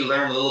think you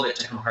learn a little bit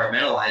to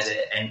compartmentalize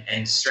it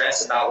and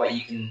stress about what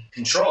you can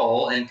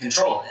control and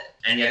control it.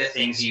 And the other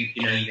things you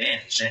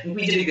manage. And I think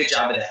we did a good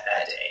job of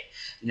that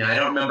day. I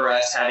don't remember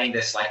us having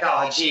this like,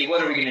 oh, gee,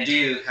 what are we going to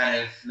do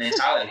kind of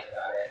mentality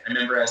about it. I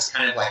remember us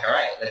kind of like, all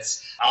right,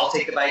 I'll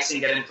take the bikes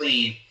and get them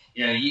clean.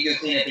 You go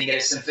clean up and get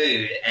us some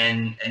food.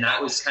 And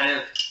that was kind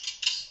of,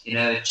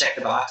 check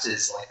the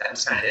boxes. Like that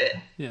was kind of it.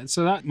 Yeah.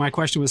 So my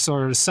question was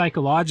sort of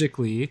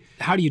psychologically,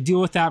 how do you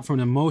deal with that from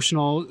an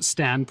emotional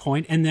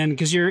standpoint? And then,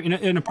 because you're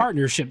in a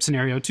partnership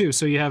scenario too.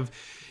 So you have,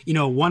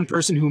 one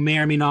person who may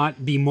or may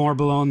not be more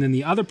blown than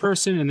the other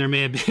person, and there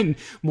may have been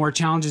more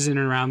challenges in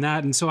and around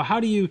that. And so how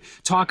do you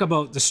talk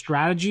about the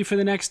strategy for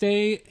the next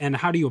day, and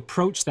how do you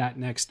approach that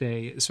next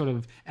day sort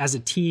of as a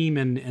team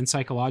and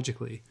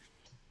psychologically?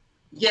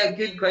 Yeah,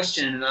 good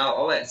question. And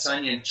I'll let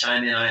Sonya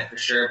chime in on it for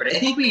sure. But I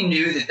think we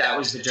knew that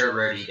was the dirt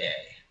roadie day.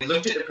 We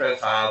looked at the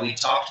profile, we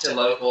talked to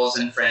locals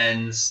and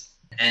friends,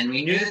 and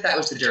we knew that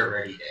was the dirt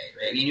roadie day,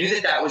 right? We knew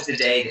that was the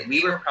day that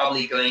we were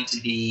probably going to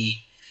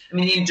be.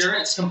 The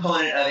endurance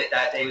component of it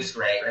that day was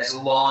great. Right? It was a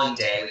long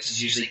day, which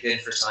is usually good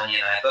for Sonya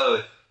and I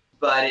both.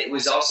 But it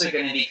was also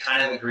going to be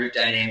kind of a group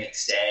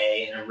dynamics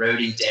day and a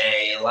roadie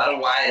day and a lot of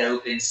wide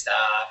open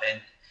stuff.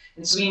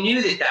 And so we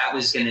knew that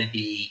was going to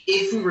be,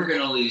 if we were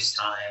going to lose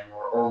time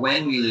or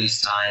when we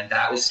lose time,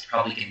 that was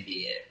probably going to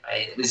be it.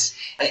 Right?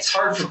 It's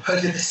hard for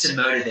both of us to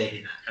motivate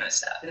and that kind of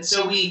stuff. And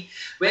so we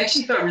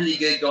actually felt really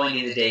good going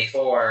into day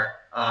 4.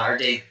 Or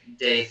day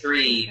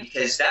 3,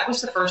 because that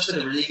was the first of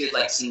the really good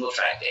single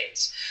track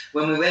days.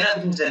 When we went up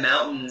into the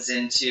mountains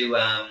into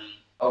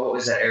what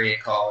was that area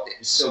called? It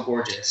was so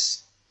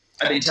gorgeous.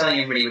 I've been telling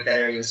everybody what that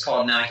area was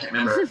called. Now I can't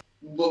remember.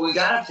 When we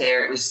got up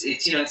there, it's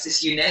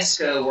this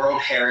UNESCO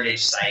World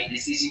Heritage Site. And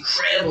it's these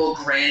incredible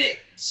granite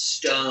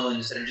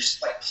stones that are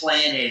just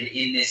planted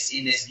in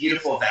this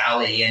beautiful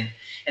valley, and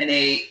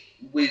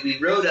we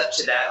rode up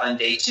to that on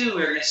day 2.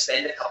 We were going to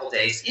spend a couple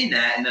days in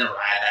that and then arrive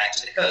back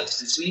to the coast.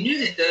 And so we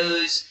knew that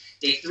those,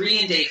 day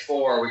 3 and day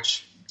 4,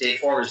 which day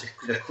 4 was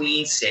the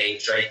Queen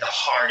stage, right, the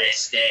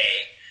hardest day,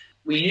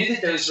 we knew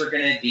that those were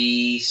going to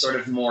be sort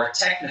of more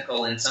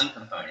technical in some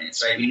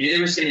components, right? We knew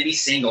there was going to be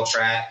single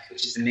track,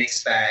 which is the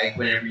mixed bag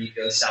whenever you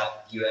go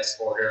south of the U.S.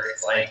 border.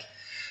 It's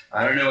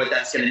I don't know what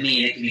that's going to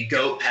mean. It could be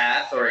goat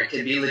path or it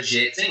could be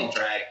legit single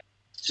track.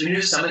 So we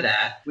knew some of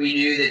that. We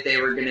knew that they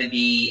were going to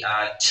be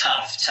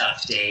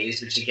tough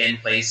days, which again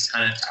plays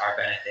kind of to our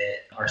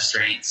benefit, our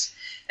strengths.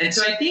 And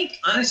so I think,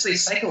 honestly,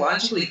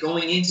 psychologically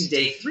going into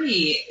day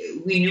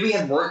 3, we knew we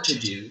had work to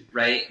do,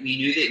 right? We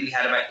knew that we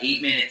had about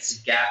 8 minutes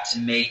gap to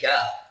make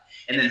up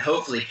and then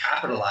hopefully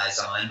capitalize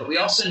on. But we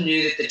also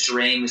knew that the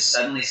terrain was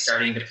suddenly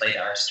starting to play to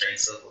our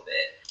strengths a little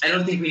bit. I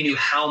don't think we knew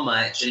how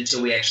much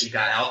until we actually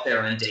got out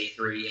there on day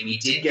 3, and we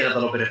did get a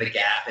little bit of a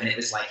gap, and it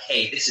was like,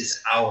 hey, this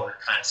is our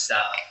kind of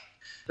stuff.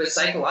 But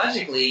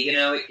psychologically,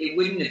 it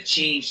wouldn't have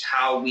changed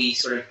how we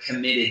sort of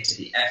committed to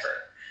the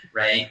effort,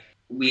 right?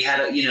 We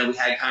had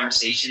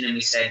conversation and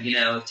we said,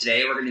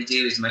 today we're going to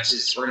do as much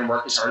as we're going to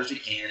work as hard as we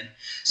can.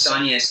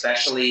 Sonya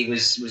especially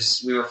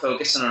we were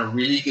focused on a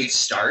really good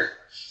start.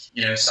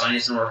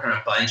 Sonya's been working on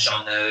a bunch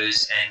on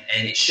those,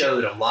 and it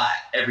showed a lot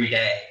every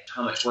day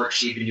how much work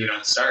she'd been doing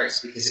on starts,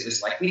 because it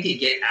was like we could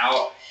get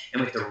out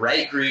and with the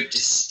right group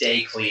just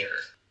stay clear.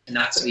 And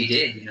that's what we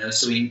did,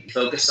 So we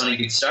focused on a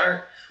good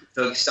start,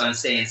 focused on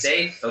staying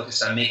safe,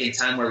 focused on making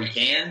time where we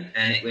can,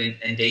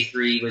 and day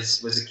 3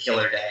 was a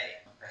killer day.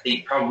 I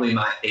think probably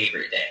my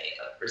favorite day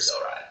of Brazil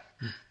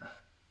ride.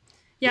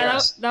 Yeah,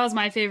 that was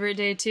my favorite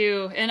day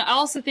too. And I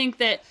also think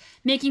that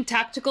making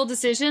tactical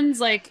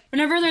decisions,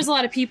 whenever there's a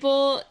lot of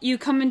people, you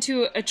come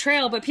into a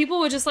trail, but people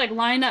would just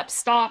line up,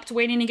 stopped,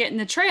 waiting to get in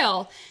the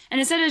trail. And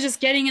instead of just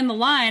getting in the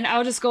line, I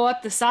would just go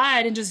up the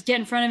side and just get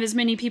in front of as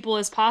many people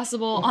as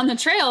possible on the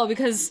trail,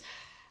 because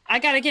I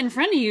got to get in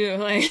front of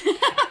you.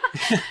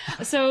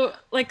 So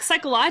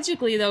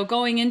psychologically though,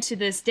 going into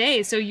this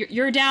day, so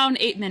you're down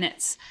 8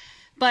 minutes.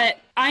 But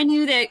I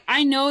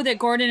know that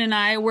Gordon and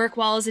I work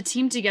well as a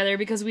team together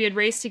because we had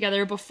raced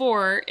together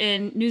before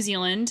in New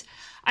Zealand.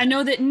 I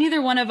know that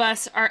neither one of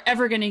us are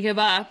ever going to give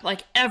up,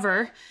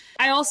 ever.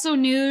 I also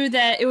knew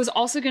that it was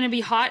also going to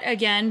be hot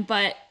again,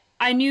 but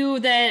I knew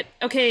that,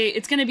 okay,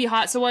 it's going to be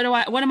hot, so what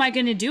am I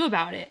going to do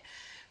about it?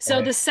 So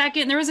right.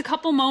 There was a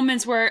couple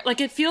moments where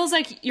it feels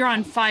like you're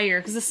on fire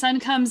because the sun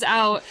comes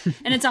out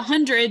and it's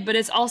 100, but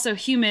it's also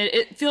humid.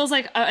 It feels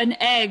like an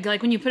egg,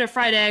 like when you put a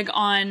fried egg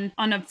on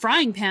a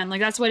frying pan.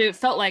 That's what it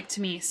felt like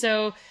to me.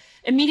 So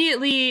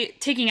immediately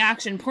taking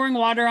action, pouring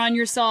water on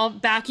yourself,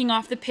 backing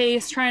off the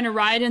pace, trying to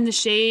ride in the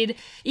shade,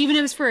 even if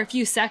it was for a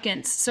few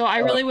seconds. So I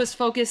really was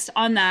focused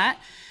on that.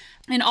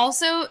 And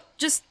also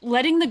just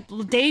letting the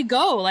day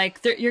go. Like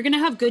you're going to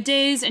have good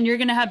days and you're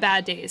going to have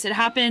bad days. It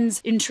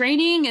happens in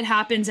training. It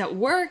happens at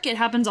work. It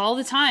happens all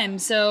the time.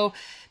 So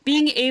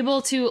being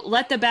able to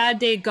let the bad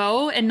day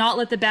go and not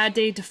let the bad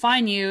day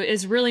define you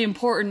is really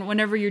important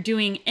whenever you're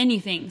doing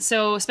anything.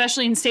 So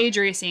especially in stage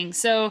racing.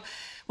 So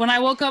when I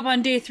woke up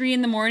on day 3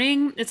 in the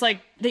morning, it's like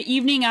the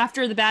evening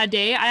after the bad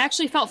day, I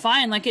actually felt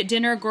fine. Like at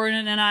dinner,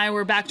 Gordon and I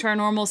were back to our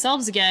normal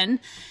selves again.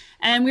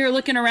 And we were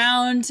looking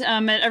around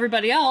at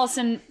everybody else,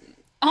 and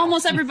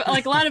almost everybody,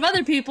 like a lot of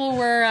other people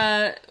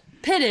were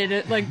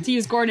pitted, like to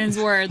use Gordon's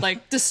word,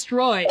 like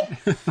destroyed.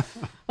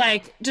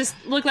 Like just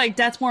looked like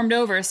death warmed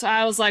over. So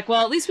I was like,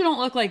 well, at least we don't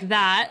look like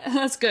that.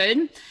 That's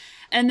good.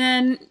 And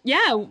then,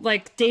 yeah,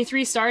 like day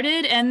 3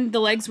 started and the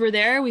legs were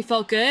there. We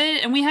felt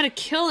good and we had a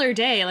killer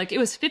day. Like it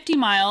was 50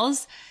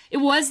 miles. It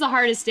was the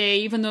hardest day,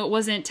 even though it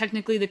wasn't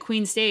technically the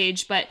Queen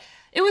stage, but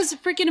it was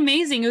freaking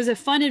amazing. It was a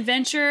fun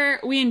adventure.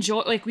 We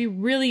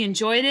really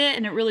enjoyed it,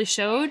 and it really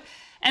showed.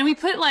 And we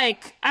put I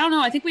don't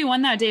know, I think we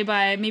won that day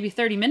by maybe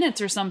 30 minutes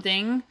or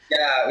something.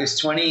 Yeah, it was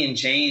 20 and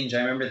change.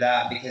 I remember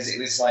that because it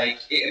was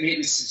it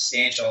was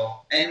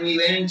substantial. And we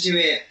went into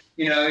it,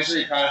 I was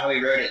really proud of how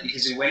we wrote it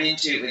because we went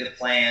into it with a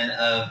plan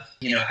of,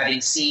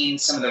 having seen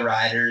some of the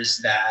riders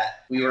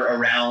that we were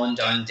around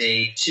on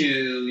day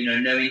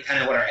 2, knowing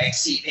kind of what our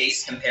XC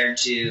pace compared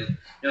to,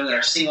 knowing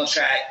our single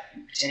track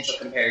potential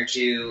compared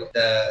to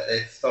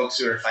the folks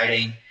who were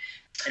fighting.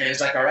 And it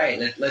was like, all right,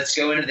 let's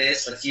go into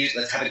this.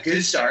 Let's have a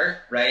good start,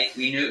 right?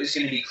 We knew it was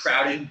going to be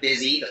crowded and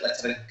busy, but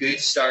let's have a good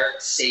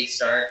start, safe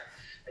start.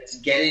 Let's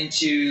get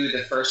into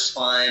the first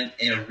climb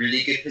in a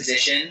really good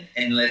position,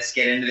 and let's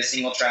get into the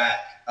single track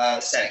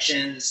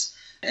sections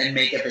and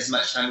make up as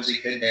much time as we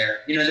could there.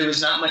 There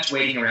was not much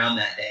waiting around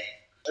that day.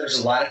 There was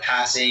a lot of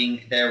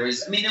passing. There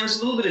was a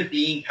little bit of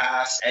being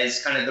passed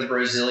as kind of the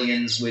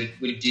Brazilians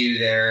would do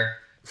there,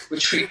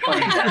 which we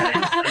pointed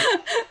out.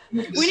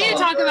 We need to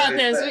talk about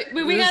this.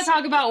 We got to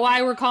talk about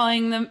why we're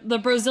calling them the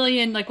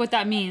Brazilian, like what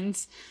that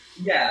means.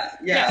 Yeah,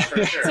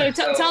 for sure. So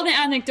tell the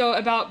anecdote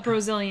about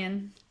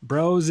Brazilians.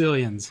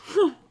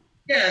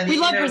 Yeah, we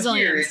love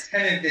Brazilians. Here it's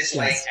kind of this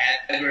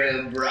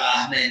aggro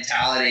bra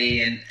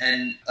mentality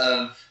and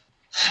of,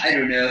 I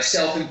don't know,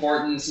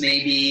 self-importance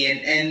maybe,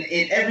 and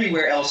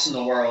everywhere else in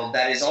the world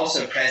that is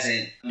also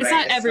present. It's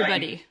not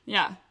everybody.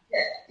 Yeah,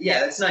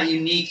 that's not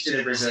unique to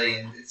the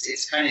Brazilians.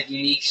 It's kind of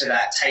unique to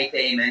that type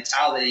A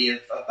mentality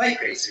of bike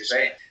racers,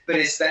 right? But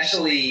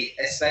especially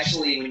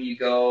when you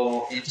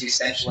go into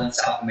Central and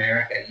South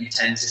America, you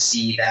tend to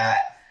see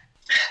that,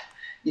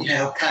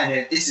 kind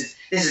of this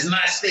is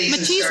my space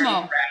and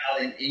starting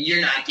crowd, and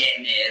you're not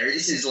getting it, or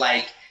this is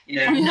not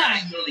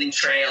yielding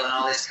trail and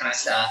all this kind of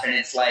stuff. And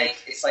it's like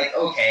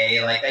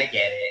okay, like I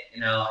get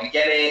it, I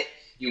get it.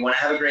 You want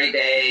to have a great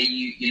day.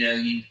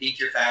 You think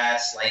you're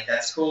fast. Like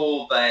that's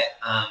cool, but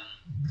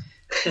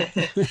there's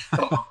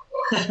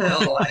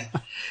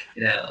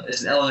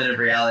an element of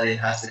reality that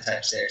has to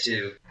touch there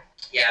too.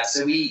 Yeah,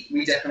 so we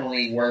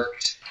definitely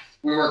worked.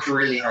 We worked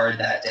really hard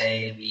that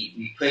day, and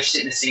we pushed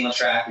it in a single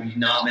track. We did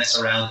not mess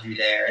around through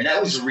there, and that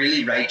was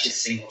really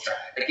righteous single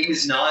track. Like it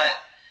was not.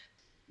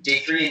 Day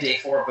 3 and day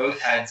 4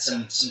 both had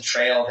some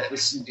trail that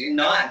was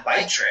not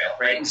bike trail,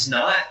 right? It was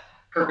not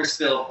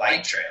purpose-built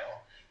bike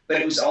trail,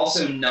 but it was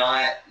also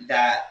not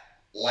that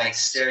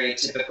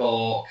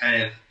stereotypical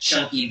kind of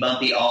chunky,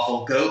 bumpy,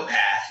 awful goat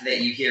path that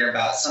you hear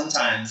about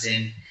sometimes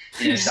in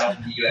South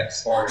of the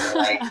U.S. border.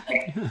 Like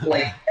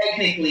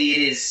technically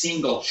it is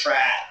single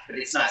track, but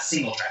it's not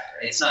single track,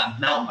 right? It's not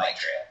mountain bike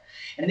trail.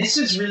 And this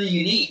was really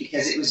unique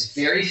because it was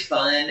very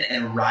fun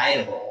and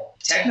rideable.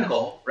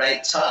 Technical,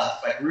 right?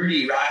 Tough, like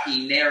rooty,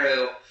 rocky,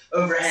 narrow,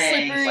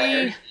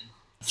 overhangs,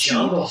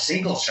 jungle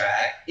single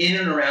track in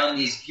and around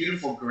these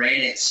beautiful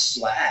granite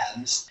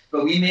slabs.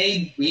 But we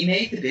made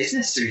the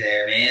business through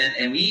there, man,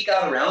 and we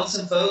got around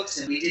some folks,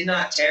 and we did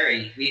not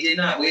tarry. We did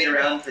not wait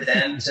around for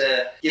them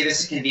to give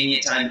us a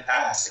convenient time to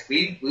pass. Like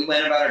we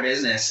went about our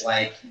business,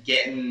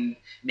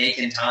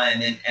 making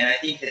time, and I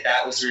think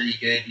that was really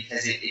good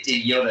because it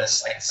did yield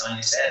us, like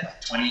Sonya said,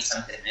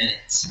 20-something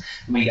minutes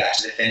when we got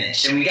to the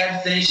finish. And we got to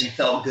the finish and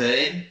felt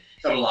good.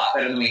 Felt a lot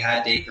better than we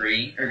had day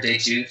 2,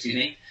 excuse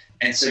me.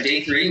 And so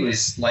day 3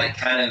 was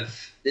kind of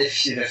the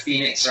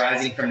phoenix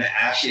rising from the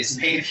ashes,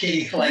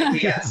 maybe. We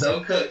got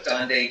so cooked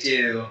on day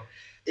 2.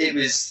 It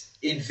was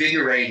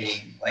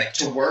invigorating.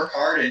 To work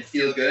hard and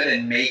feel good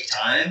and make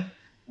time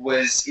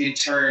was in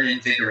turn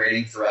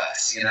invigorating for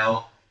us, It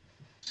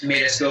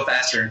made us go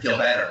faster and feel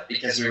better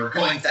because we were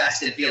going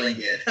fast and feeling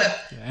good.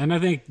 And I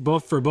think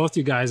for both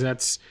you guys,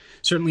 that's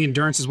certainly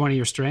endurance is one of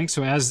your strengths.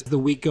 So as the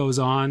week goes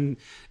on,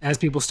 as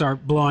people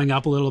start blowing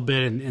up a little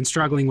bit and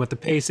struggling with the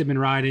pace they've been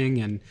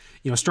riding and,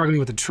 struggling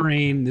with the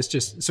terrain, this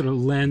just sort of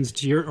lends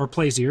to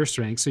plays to your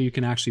strengths so you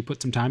can actually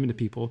put some time into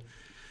people.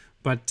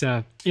 But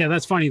yeah,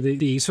 that's funny.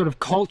 The sort of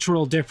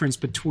cultural difference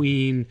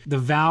between the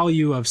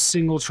value of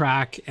single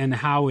track and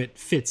how it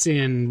fits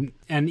in.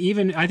 And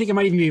even, I think it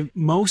might even be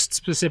most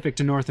specific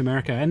to North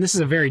America. And this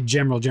is a very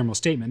general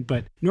statement,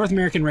 but North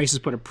American races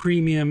put a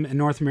premium and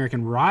North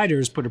American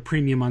riders put a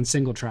premium on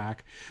single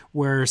track,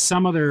 where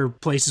some other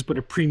places put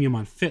a premium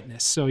on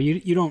fitness. So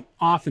you don't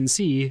often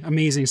see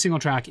amazing single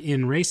track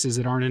in races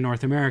that aren't in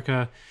North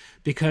America,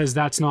 because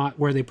that's not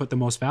where they put the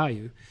most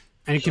value.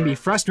 And it can be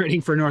frustrating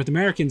for North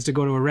Americans to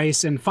go to a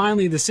race and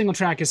finally the single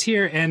track is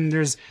here and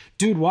there's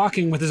dude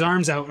walking with his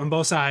arms out on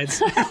both sides.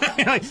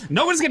 You're like,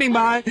 no one's getting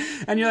by.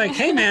 And you're like,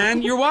 hey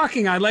man, you're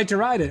walking. I'd like to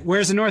ride it.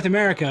 Whereas in North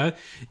America,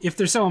 if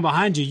there's someone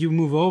behind you, you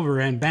move over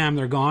and bam,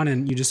 they're gone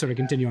and you just sort of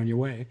continue on your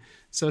way.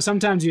 So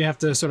sometimes you have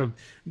to sort of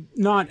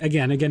not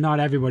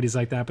everybody's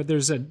like that, but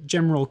there's a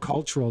general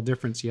cultural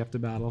difference you have to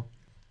battle.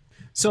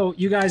 So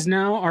you guys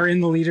now are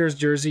in the leader's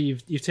jersey.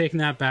 You've taken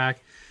that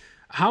back.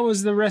 How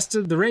was the rest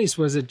of the race?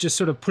 Was it just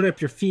sort of put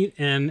up your feet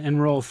and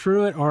roll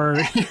through it? Or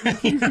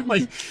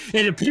like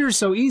it appears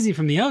so easy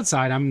from the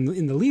outside. I'm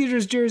in the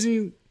leader's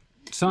jersey.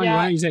 Sonya,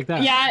 why don't you take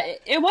that? Yeah,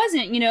 it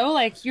wasn't,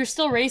 like you're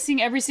still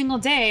racing every single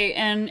day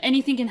and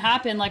anything can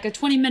happen, like a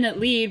 20-minute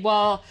lead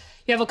while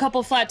you have a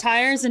couple flat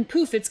tires and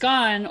poof, it's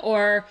gone.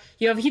 Or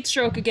you have a heat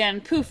stroke again,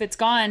 poof, it's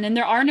gone. And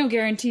there are no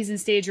guarantees in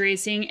stage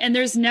racing. And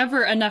there's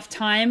never enough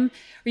time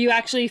where you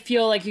actually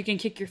feel like you can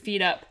kick your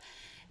feet up.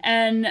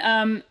 And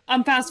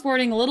I'm fast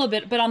forwarding a little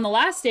bit, but on the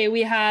last day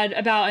we had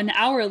about an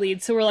hour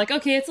lead. So we're like,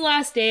 okay, it's the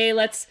last day.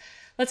 Let's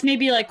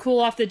maybe like cool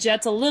off the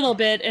jets a little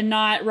bit and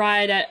not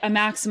ride at a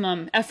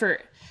maximum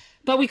effort.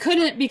 But we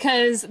couldn't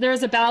because there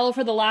was a battle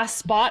for the last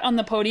spot on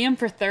the podium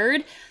for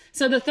third.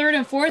 So the third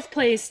and fourth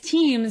place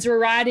teams were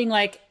riding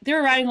like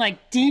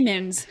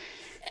demons.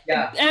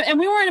 Yeah. And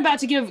we weren't about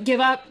to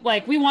give up.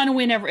 Like we want to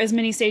win as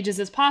many stages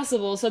as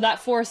possible. So that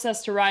forced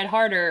us to ride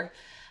harder.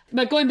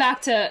 But going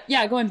back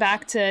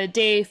to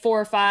day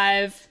 4,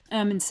 5,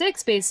 and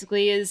 6,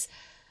 basically, is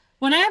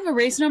when I have a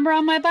race number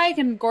on my bike,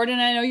 and Gordon,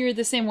 I know you're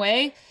the same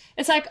way,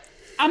 it's like,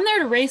 I'm there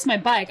to race my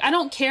bike. I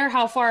don't care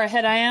how far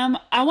ahead I am.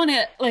 I want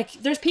to,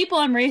 there's people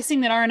I'm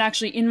racing that aren't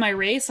actually in my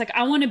race.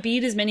 I want to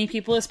beat as many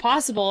people as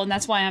possible, and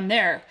that's why I'm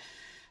there.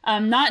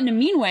 Not in a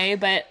mean way,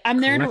 but I'm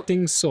there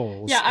collecting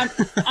souls. Yeah,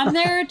 I'm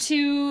there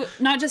to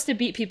not just to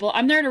beat people.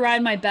 I'm there to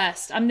ride my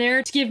best. I'm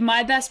there to give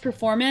my best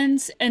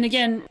performance, and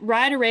again,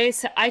 ride a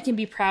race that I can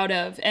be proud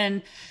of.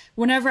 And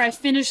whenever I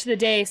finish the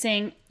day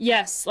saying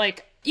yes,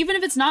 even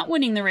if it's not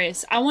winning the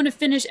race, I want to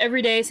finish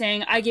every day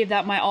saying I gave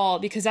that my all,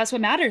 because that's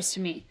what matters to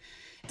me.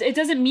 It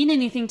doesn't mean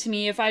anything to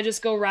me if I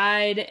just go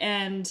ride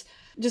and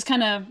just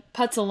kind of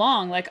putz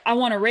along. I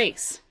want to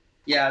race.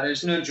 Yeah,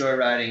 there's no joy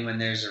riding when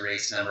there's a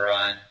race number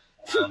on.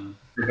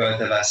 For both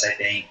of us, I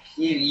think.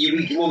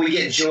 We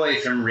get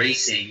joy from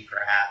racing,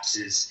 perhaps,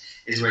 is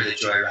where the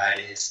joy ride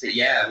is. But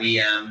yeah,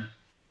 to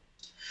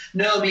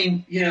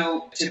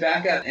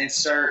back up and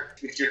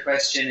start with your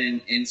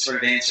question and sort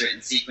of answer it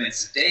in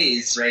sequence of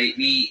days, right?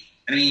 We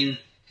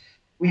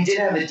did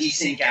have a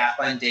decent gap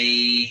on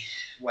day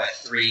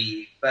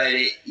 3, but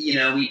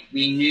we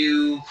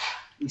knew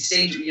we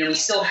stayed. We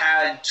still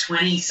had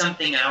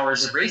 20-something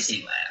hours of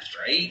racing left,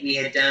 right? We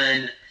had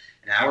done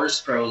an hour's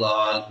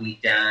prologue,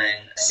 we've done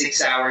a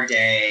 6-hour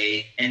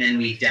day, and then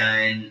we've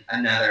done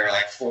another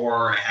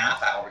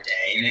 4.5-hour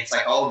day. And it's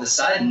all of a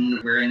sudden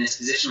we're in this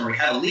position where we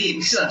have a lead,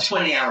 we still have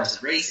 20 hours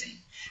of racing,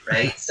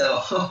 right?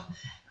 So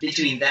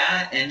between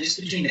that and just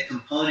between the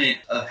component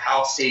of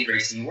how stage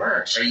racing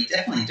works, right, you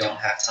definitely don't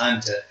have time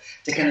to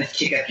kind of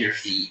kick up your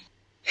feet.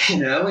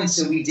 And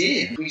so we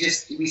did. We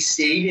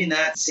stayed in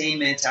that same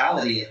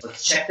mentality of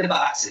let's check the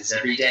boxes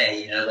every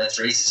day. Let's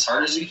race as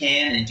hard as we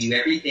can and do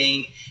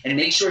everything and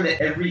make sure that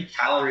every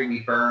calorie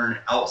we burn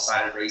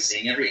outside of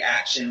racing, every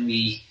action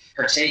we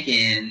partake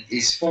in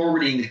is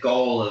forwarding the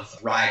goal of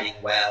riding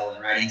well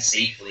and riding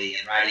safely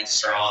and riding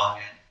strong.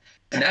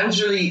 And that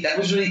was really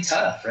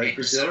tough, right?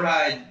 Brazil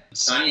Ride,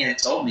 Sonya had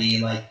told me,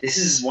 this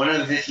is one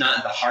of, if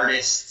not the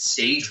hardest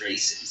stage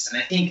races.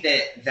 And I think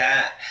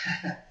that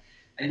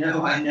I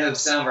know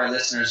some of our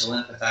listeners will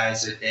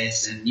empathize with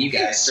this, and you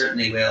guys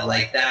certainly will.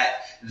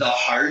 The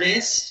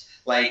hardest,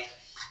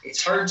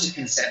 it's hard to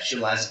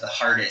conceptualize the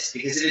hardest,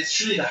 because if it's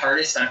truly the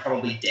hardest, I'm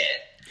probably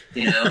dead.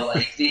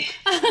 The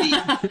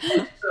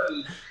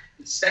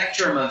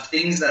spectrum of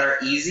things that are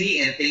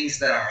easy and things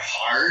that are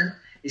hard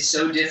is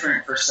so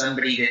different for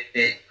somebody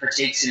that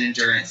partakes in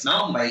endurance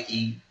mountain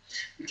biking,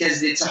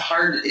 because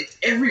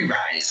every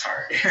ride is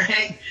hard,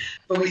 right?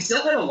 But we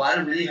still had a lot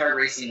of really hard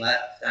racing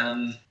left.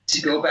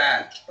 To go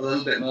back a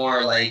little bit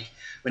more,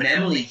 when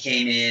Emily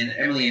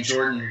and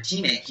Jordan, her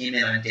teammate, came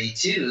in on day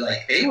 2,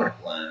 they were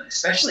blown,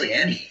 especially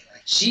Emmy.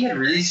 She had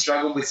really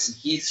struggled with some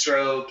heat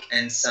stroke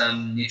and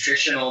some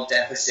nutritional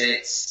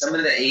deficits. Some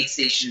of the aid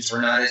stations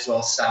were not as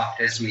well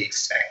stocked as we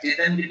expected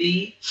them to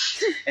be.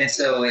 And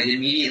so it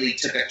immediately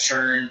took a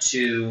turn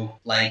to,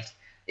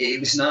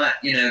 it was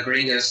not,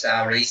 gringo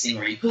style racing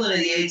where you pull into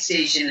the aid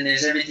station and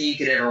there's everything you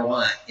could ever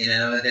want.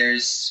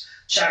 There's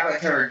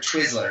chocolate-covered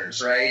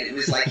Twizzlers, right? It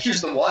was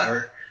here's the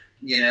water,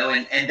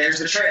 and there's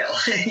the trail,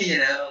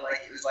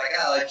 like it was like,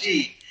 oh,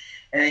 gee.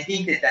 And I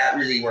think that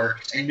really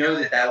worked. I know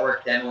that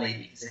worked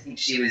Emily because I think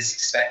she was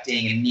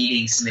expecting and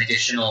needing some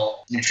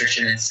additional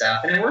nutrition and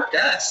stuff. And it worked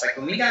us. Like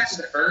when we got to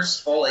the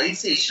first full aid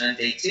station on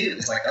day 2, it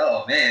was like,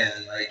 oh man,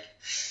 like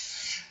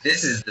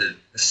this is the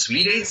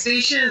sweet aid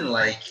station.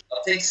 Like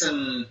I'll take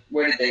some,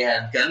 what did they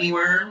have? Gummy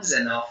worms,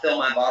 and I'll fill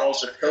my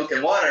bottles with Coke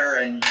and water,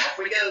 and off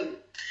we go.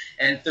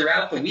 And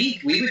throughout the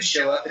week, we would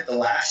show up at the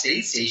last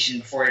aid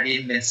station before it had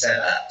even been set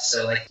up.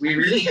 So, like, we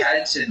really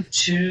had to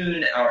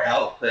tune our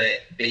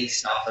output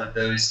based off of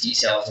those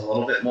details a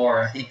little bit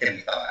more, I think, than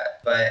we thought.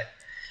 But,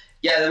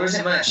 yeah, there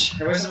wasn't much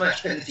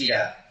putting the feet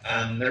up.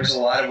 There was a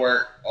lot of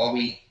work all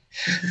week.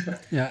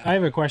 Yeah, I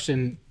have a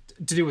question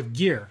to do with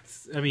gear.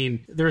 I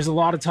mean, there's a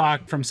lot of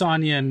talk from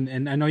Sonya,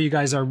 and I know you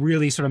guys are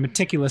really sort of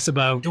meticulous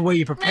about the way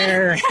you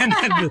prepare and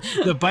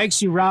the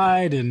bikes you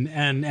ride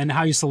and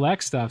how you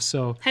select stuff.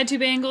 So head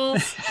tube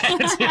angles.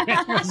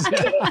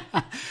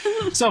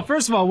 So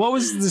first of all, what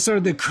was the sort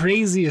of the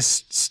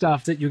craziest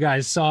stuff that you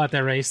guys saw at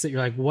that race that you're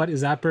like, what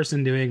is that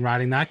person doing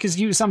riding that? Because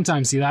you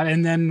sometimes see that.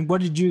 And then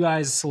what did you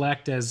guys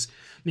select as?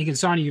 I mean,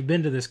 Sonya, you've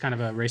been to this kind of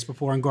a race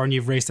before, and Gordon,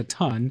 you've raced a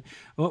ton.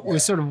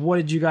 What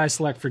did you guys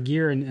select for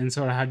gear, and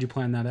sort of how did you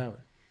plan that out?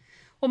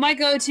 Well, my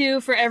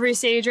go-to for every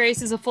stage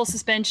race is a full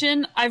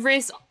suspension. I've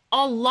raced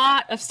a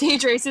lot of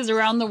stage races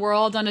around the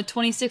world on a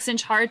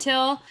 26-inch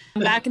hardtail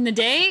back in the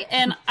day,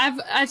 and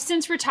I've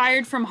since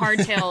retired from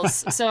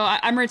hardtails. So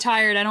I'm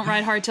retired. I don't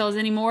ride hardtails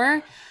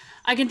anymore.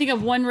 I can think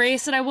of one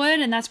race that I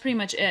would, and that's pretty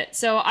much it.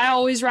 So I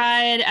always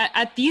ride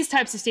at these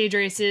types of stage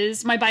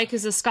races. My bike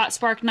is a Scott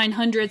Spark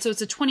 900, so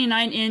it's a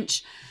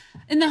 29-inch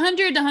in the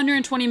 100 to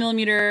 120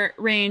 millimeter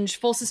range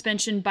full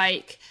suspension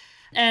bike.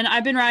 And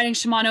I've been riding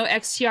Shimano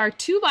XTR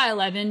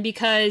 2x11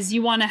 because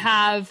you want to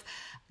have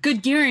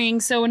good gearing.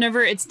 So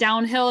whenever it's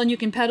downhill and you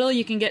can pedal,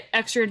 you can get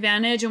extra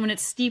advantage. And when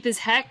it's steep as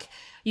heck,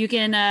 you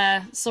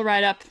can still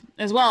ride up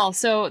as well.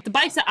 So the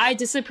bikes that I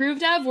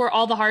disapproved of were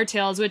all the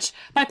hardtails, which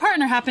my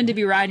partner happened to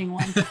be riding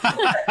one.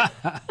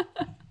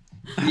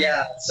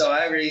 Yeah, so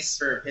I raced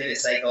for Pivot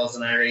Cycles,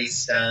 and I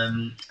raced,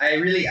 I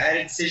had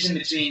a decision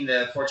between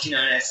the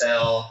 149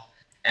 SL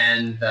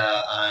and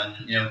the,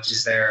 which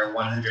is their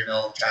 100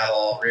 mil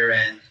travel rear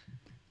end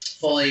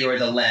fully, or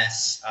the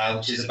less,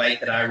 which is a bike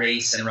that I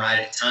race and ride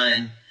a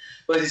ton.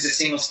 Both as a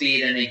single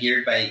speed and a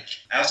geared bike.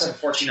 I also have a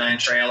 49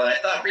 trail that I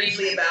thought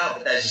briefly about,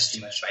 but that's just too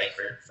much bike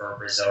for a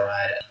Brazil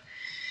ride.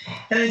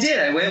 And I did.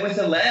 I went with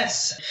the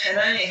less. And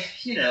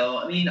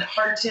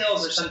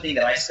hardtails are something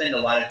that I spend a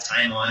lot of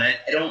time on. I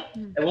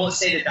won't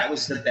say that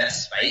was the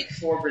best bike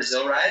for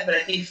Brazil ride, but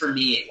I think for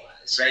me it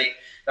was, right?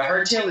 The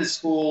hardtail is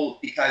cool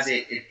because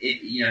it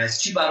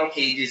has 2 bottle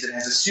cages. It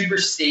has a super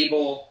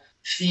stable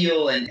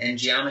feel and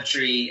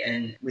geometry,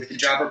 and with the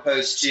dropper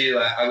post too,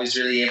 I was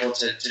really able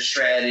to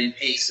shred and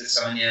pace with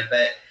Sonya.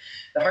 But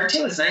the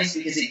hardtail is nice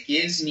because it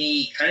gives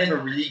me kind of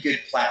a really good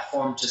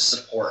platform to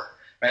support,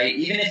 right?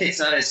 Even if it's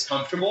not as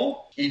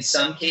comfortable in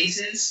some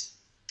cases,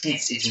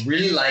 it's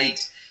really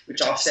light,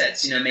 which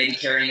offsets, maybe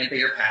carrying a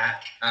bigger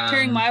pack.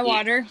 Carrying my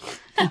water.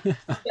 Yeah.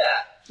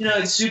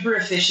 It's super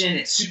efficient,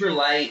 it's super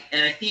light,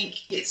 and I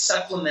think it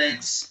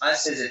supplements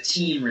us as a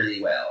team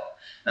really well.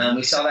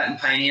 We saw that in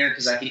Pioneer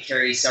because I could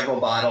carry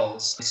several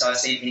bottles. We saw the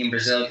same thing in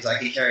Brazil because I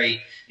could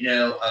carry,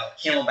 a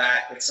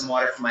Camelback with some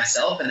water for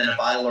myself and then a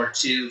bottle or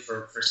 2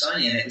 for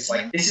Sonya. And it was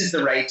like, this is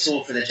the right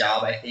tool for the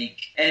job, I think.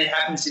 And it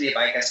happens to be a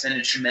bike I spend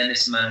a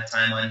tremendous amount of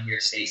time on here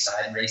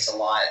stateside and race a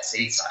lot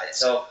stateside.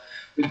 So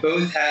we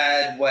both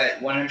had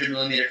 100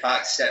 millimeter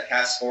Fox step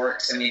cast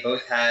forks, and we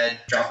both had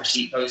dropper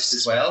seat posts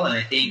as well. And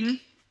I think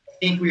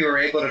we were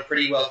able to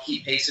pretty well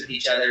keep pace with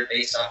each other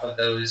based off of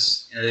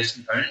those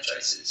component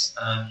choices.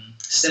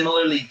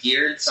 Similarly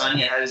geared,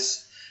 Sonya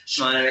has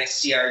Shimano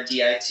XTR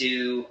Di2.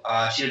 She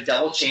had a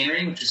double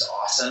chainring, which was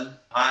awesome.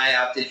 I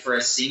opted for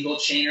a single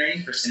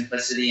chainring for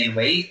simplicity and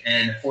weight,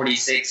 and a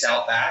 46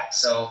 out back.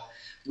 So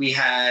she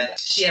had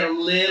a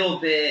little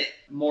bit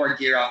more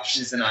gear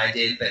options than I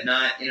did, but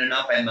not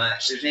by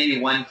much. There's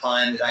maybe one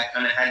climb that I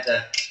kind of had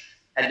to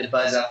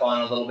buzz up on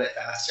a little bit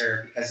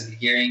faster because of the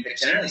gearing. But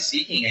generally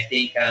speaking, I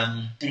think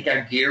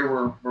our gear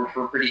were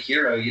pretty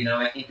hero.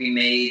 I think we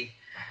made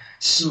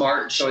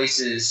smart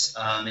choices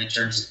in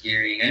terms of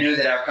gearing. I knew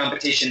that our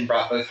competition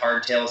brought both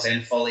hardtails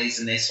and fullies,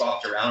 and they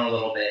swapped around a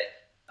little bit.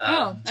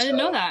 I didn't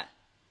know that.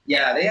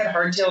 Yeah, they had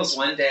hardtails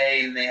one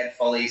day, and they had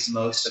fullies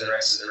most of the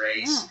rest of the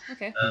race. Oh,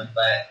 okay.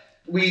 But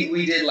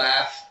we did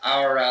laugh.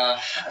 Our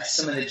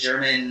some of the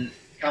German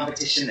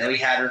competition that we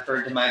had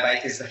referred to my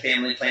bike as the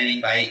family planning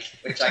bike,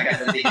 which I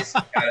got the biggest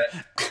kick out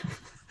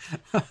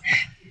of.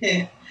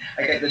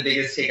 I got the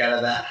biggest kick out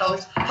of that. How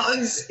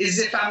is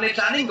the family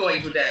planning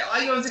going today?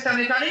 Are you on the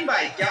family planning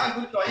bike? Yeah,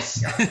 good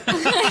choice.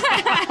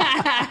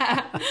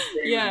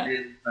 Yeah.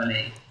 Really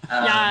funny.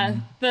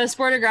 The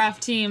Sportograph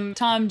team,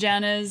 Tom,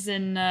 Janice,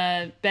 and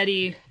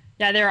Betty.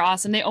 Yeah, they're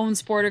awesome. They own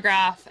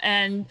Sportograph,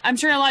 and I'm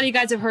sure a lot of you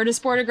guys have heard of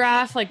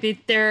Sportograph. Like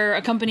they're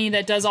a company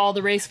that does all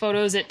the race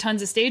photos at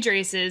tons of stage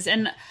races.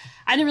 And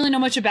I didn't really know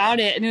much about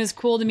it, and it was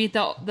cool to meet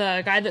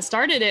the guy that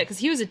started it because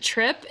he was a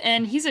trip,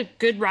 and he's a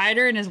good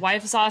rider, and his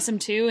wife is awesome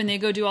too, and they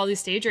go do all these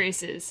stage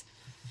races.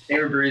 They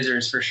were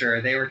bruisers for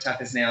sure. They were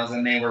tough as nails,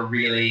 and they were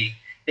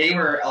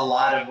a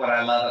lot of what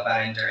I love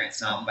about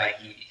endurance mountain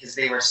biking, because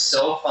they were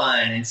so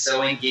fun and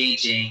so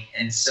engaging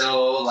and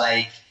so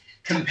like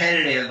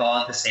competitive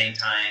all at the same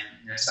time.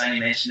 Sonya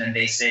mentioned on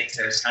day 6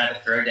 there was kind of a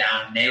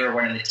throwdown, and they were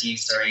one of the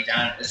teams throwing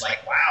down. It was like,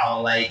 wow,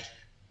 like,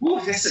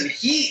 woo, there's some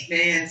heat,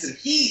 man, some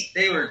heat.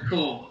 They were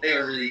cool. They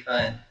were really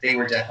fun. They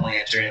were definitely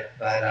a trip,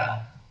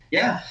 but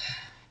yeah.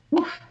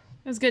 Woo.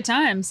 It was good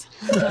times.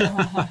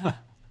 I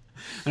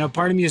know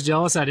part of me is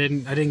jealous I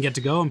didn't get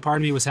to go, and part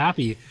of me was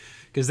happy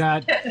because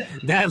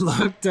that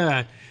looked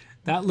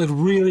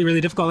really, really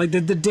difficult. Like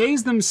the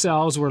days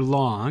themselves were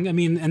long. I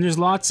mean, and there's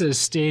lots of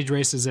stage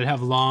races that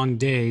have long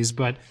days,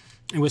 but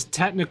it was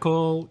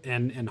technical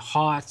and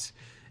hot.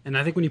 And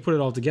I think when you put it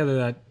all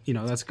together,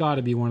 that's got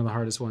to be one of the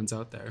hardest ones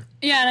out there.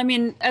 Yeah, and I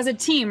mean, as a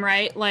team,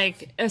 right?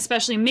 Like,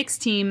 especially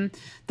mixed team,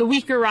 the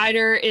weaker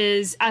rider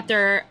is at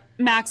their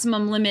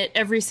maximum limit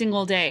every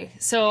single day.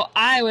 So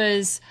I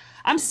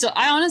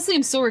honestly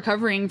am still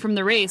recovering from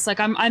the race. Like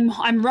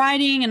I'm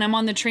riding and I'm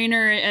on the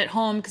trainer at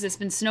home because it's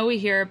been snowy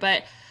here,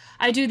 but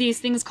I do these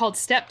things called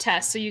step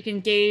tests so you can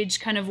gauge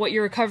kind of what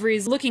your recovery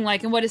is looking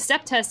like. And what a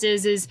step test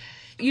is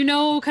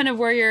kind of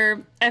where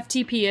your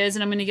FTP is,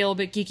 and I'm going to get a little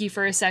bit geeky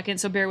for a second,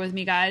 so bear with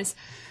me, guys.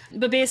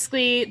 But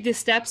basically, the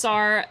steps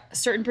are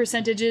certain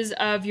percentages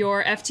of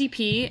your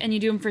FTP, and you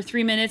do them for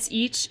 3 minutes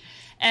each.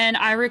 And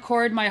I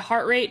record my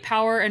heart rate,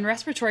 power, and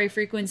respiratory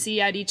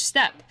frequency at each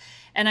step.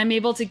 And I'm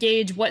able to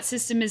gauge what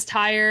system is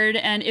tired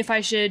and if I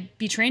should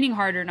be training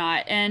hard or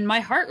not. And my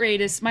heart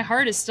is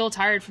still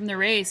tired from the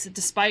race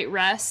despite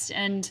rest.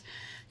 And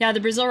yeah, the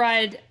Brazil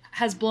ride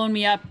has blown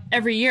me up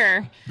every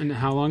year. And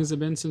how long has it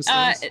been since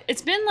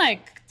it's been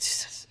like,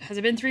 has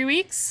it been 3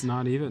 weeks?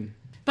 Not even.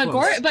 But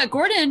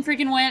Gordon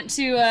freaking went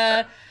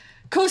to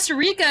Costa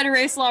Rica to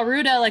race La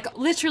Ruta like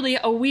literally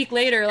a week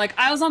later. Like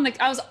I was on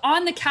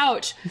the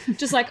couch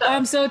just like, oh,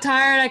 I'm so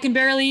tired, I can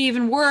barely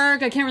even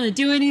work, I can't really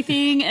do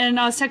anything. And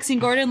I was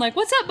texting Gordon like,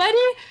 what's up, buddy?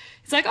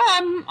 He's like, oh,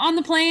 I'm on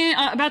the plane,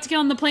 about to get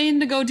on the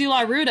plane to go do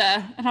La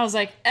Ruta. And I was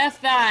like,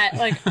 F that,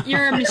 like,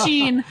 you're a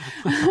machine.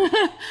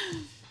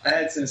 I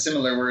had some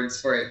similar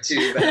words for it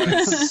too, but I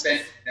was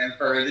suspending them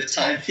for the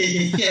time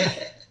being.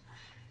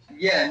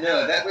 Yeah,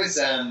 no, that was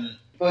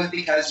both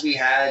because we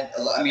had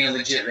a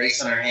legit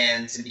race on our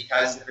hands, and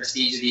because of the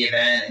prestige of the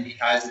event, and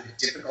because of the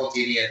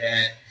difficulty of the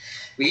event.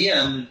 We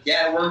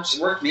it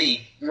worked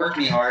me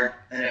hard,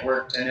 and it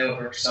worked. I know it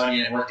worked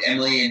Sonya, and it worked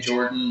Emily and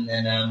Jordan,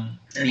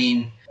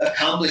 and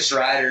accomplished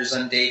riders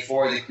on day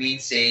 4 of the Queen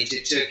stage.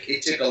 It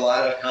took a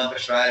lot of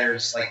accomplished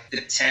riders, like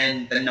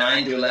the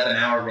 9 to 11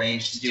 hour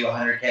range, to do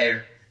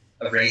 100K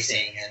of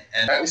racing,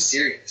 and that was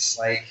serious.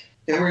 Like,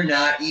 they were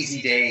not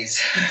easy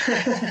days.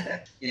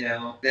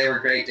 They were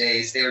great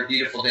days. They were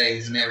beautiful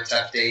days, and they were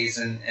tough days,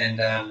 and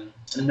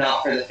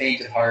not for the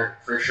faint of heart,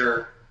 for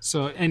sure.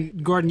 So,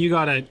 and Gordon, you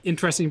got an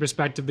interesting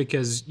perspective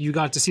because you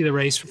got to see the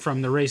race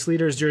from the race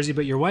leader's jersey,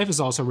 but your wife is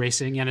also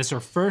racing, and it's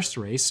her first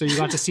race. So you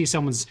got to see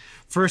someone's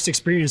first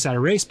experience at a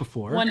race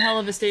before. One hell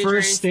of a stage race.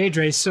 First stage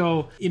race.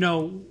 So,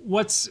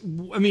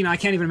 I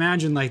can't even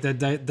imagine like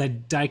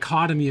the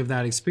dichotomy of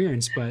that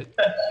experience, but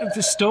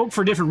stoked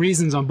for different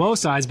reasons on both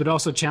sides, but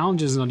also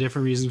challenges on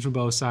different reasons from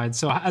both sides.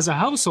 So as a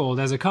household,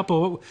 as a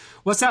couple,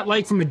 what's that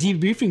like from a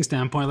debriefing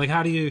standpoint? Like,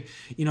 how do you,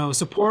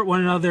 support one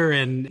another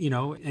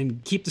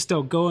and keep the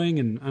stoke going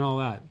and all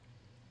that?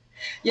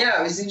 Yeah,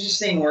 it was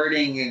interesting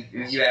wording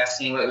of you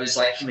asking what it was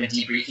like from a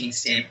debriefing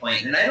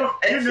standpoint. And I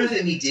don't know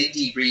that we did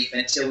debrief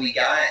until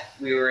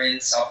we were in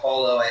Sao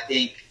Paulo, I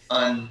think,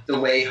 on the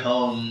way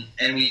home.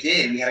 And we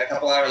had a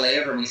couple hour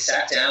layover, and we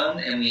sat down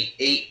and we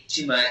ate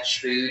too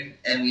much food,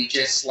 and we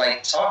just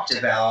like talked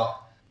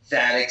about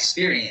that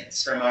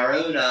experience from our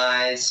own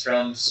eyes,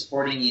 from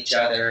supporting each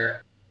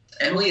other.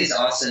 Emily is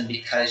awesome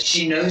because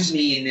she knows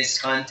me in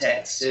this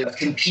context of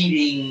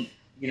competing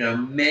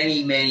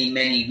many, many,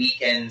 many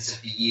weekends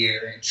of the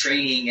year and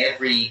training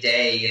every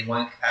day in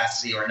one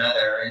capacity or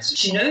another. And so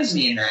she knows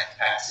me in that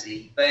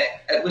capacity. But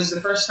it was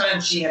the first time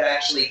she had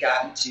actually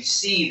gotten to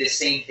see the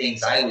same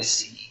things I was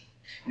seeing.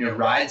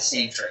 Ride the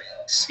same trail,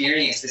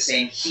 experience the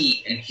same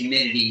heat and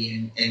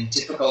humidity and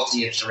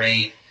difficulty of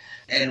terrain.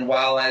 And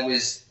while I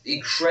was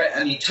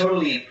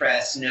totally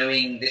impressed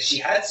knowing that she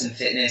had some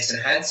fitness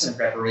and had some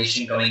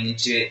preparation going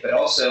into it, but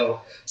also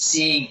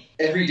seeing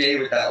every day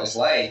what that was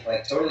like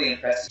totally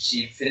impressed that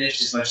she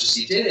finished as much as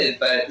she did.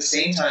 But at the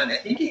same time, I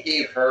think it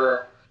gave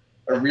her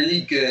a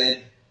really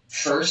good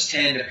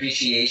firsthand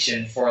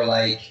appreciation for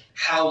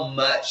how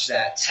much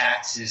that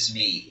taxes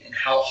me and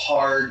how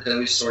hard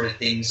those sort of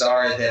things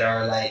are that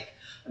are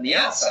on the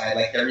outside,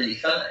 they're really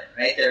fun,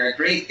 right? They're a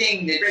great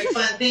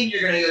fun thing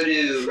you're going to go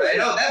do, right?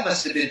 Oh, that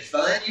must have been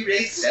fun. You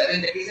raced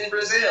 7 days in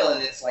Brazil,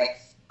 and it's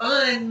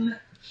fun,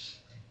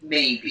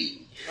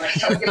 maybe.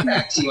 I'll get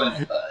back to you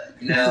on the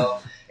fun,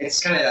 It's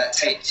kind of that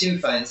type 2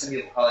 fun, some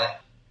people call it.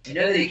 I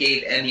know that it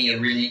gave Emmy a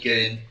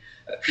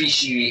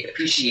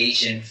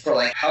appreciation for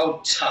like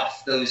how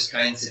tough those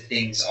kinds of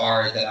things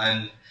are that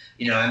I'm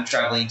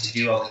traveling to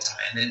do all the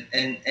time.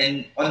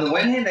 And on the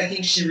one hand, I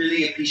think she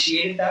really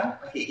appreciated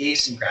that. Like, it gave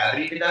some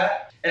gravity to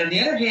that. And on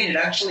the other hand, it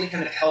actually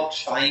kind of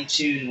helped fine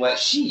tune what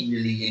she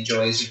really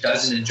enjoys or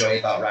doesn't enjoy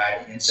about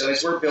riding. And so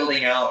as we're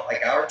building out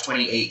like our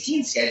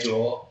 2018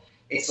 schedule,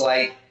 it's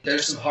like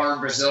there's some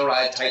hard Brazil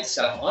ride type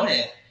stuff on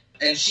it.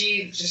 And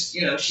she just,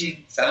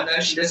 she found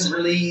out she doesn't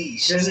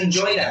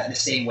enjoy that in the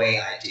same way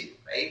I do,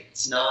 right?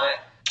 It's not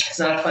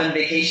a fun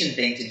vacation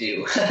thing to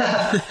do.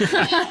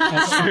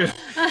 That's true.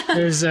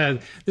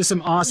 There's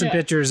some awesome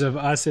pictures of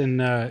us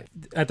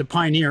at the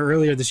Pioneer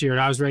earlier this year.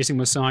 I was racing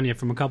with Sonya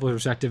from a couple of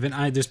perspectives,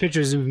 and there's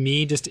pictures of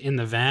me just in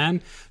the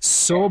van,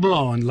 so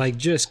blown, like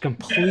just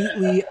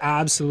completely,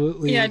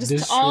 absolutely just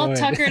destroyed. All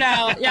tuckered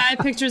out. Yeah, I have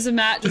pictures of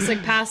Matt just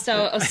like passed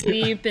out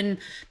asleep, and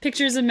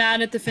pictures of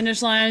Matt at the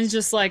finish line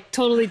just like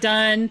totally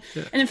done.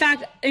 And in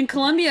fact, in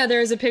Colombia,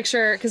 there's a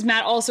picture, because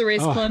Matt also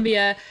raced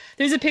Colombia.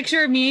 There's a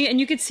picture of me, and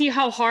you could see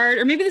how hard,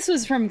 or maybe this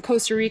was from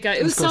Costa Rica.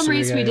 It was some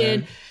race we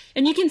did.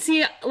 And you can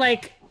see,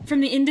 like, from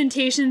the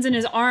indentations in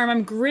his arm,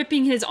 I'm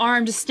gripping his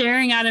arm, just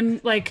staring at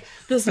him, like,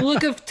 this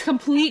look of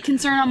complete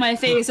concern on my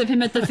face of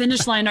him at the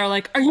finish line are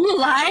like, are you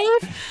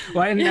alive?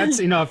 Well, and that's,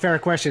 a fair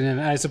question. And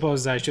I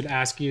suppose I should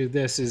ask you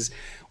this is,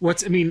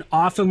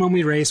 often when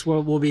we race,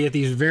 we'll be at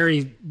these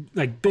very,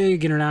 like,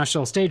 big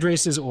international stage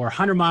races or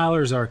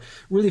 100-milers or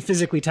really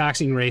physically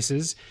taxing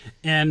races.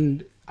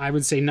 And I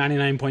would say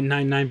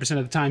 99.99%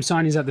 of the time,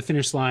 Sonya's at the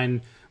finish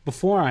line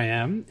before I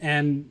am,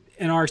 and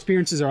our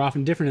experiences are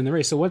often different in the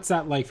race. So what's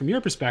that like from your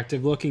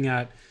perspective, looking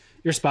at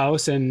your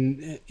spouse,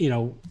 and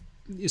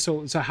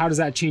so how does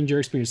that change your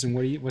experience, and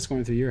what's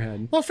going through your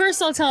head? Well,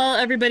 first I'll tell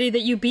everybody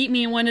that you beat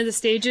me in one of the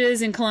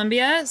stages in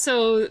Colombia,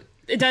 so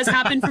it does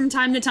happen from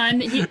time to time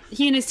that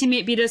he and his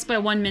teammate beat us by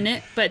 1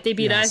 minute, but they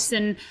beat us,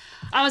 and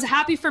I was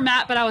happy for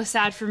Matt, but I was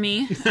sad for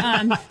me.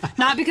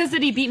 Not because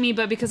that he beat me,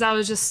 but because I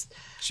was just...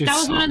 That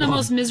was one of the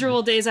most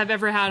miserable days I've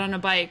ever had on a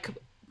bike.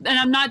 And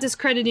I'm not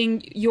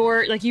discrediting you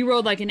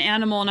rode like an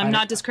animal, and I'm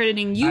not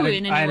discrediting you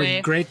in any way. I had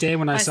a great day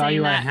when I saw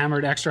you. I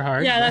hammered extra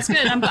hard. Yeah, that's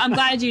good. I'm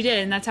glad you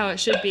did, and that's how it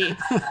should be.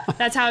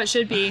 That's how it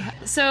should be.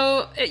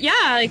 So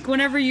yeah, like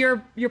whenever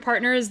your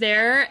partner is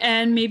there,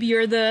 and maybe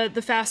you're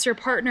the faster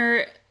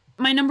partner,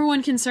 my number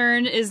one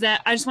concern is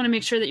that I just want to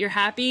make sure that you're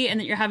happy and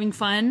that you're having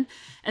fun,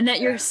 and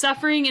that you're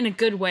suffering in a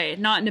good way,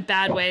 not in a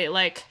bad way.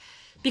 Like,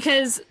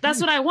 because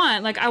that's what I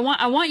want. Like, I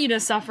want you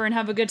to suffer and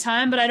have a good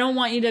time, but I don't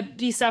want you to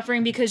be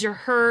suffering because you're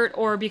hurt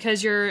or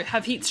because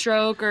have heat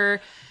stroke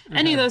or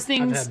any of those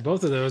things. I've had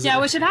both of those. Yeah,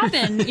 which have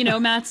happened.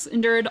 Matt's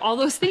endured all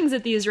those things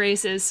at these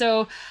races.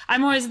 So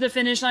I'm always at the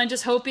finish line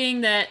just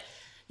hoping that,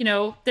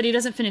 that he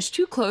doesn't finish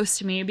too close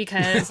to me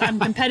because I'm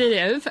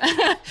competitive,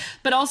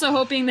 but also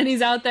hoping that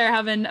he's out there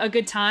having a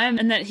good time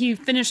and that he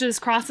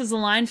crosses the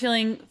line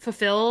feeling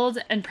fulfilled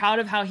and proud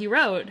of how he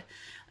rode.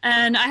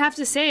 And I have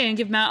to say, and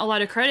give Matt a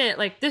lot of credit,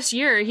 like this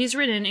year, he's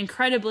ridden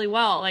incredibly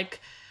well.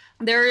 Like,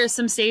 there are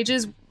some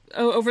stages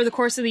over the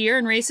course of the year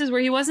in races where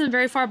he wasn't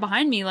very far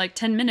behind me, like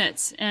 10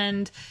 minutes.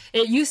 And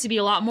it used to be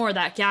a lot more.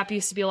 That gap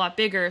used to be a lot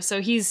bigger. So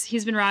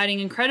he's been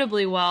riding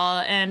incredibly well.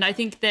 And I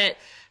think that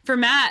for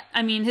Matt,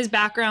 I mean, his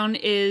background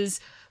is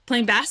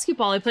playing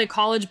basketball. He played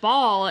college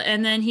ball,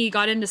 and then he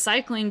got into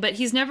cycling, but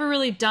he's never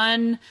really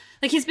done...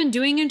 Like, he's been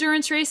doing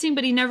endurance racing,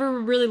 but he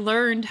never really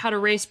learned how to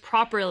race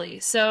properly.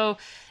 So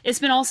it's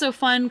been also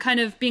fun kind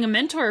of being a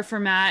mentor for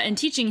Matt and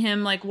teaching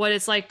him, like, what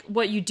it's like,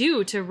 what you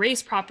do to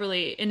race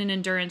properly in an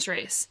endurance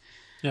race.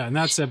 Yeah, and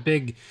that's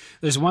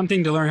there's one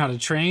thing to learn how to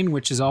train,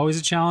 which is always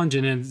a challenge,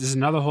 and then there's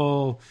another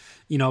whole,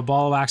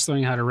 ball of wax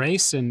learning how to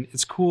race. And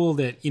it's cool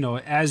that,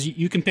 as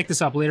you can pick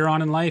this up later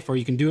on in life, or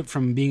you can do it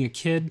from being a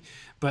kid,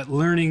 but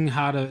learning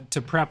how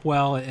to prep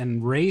well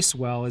and race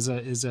well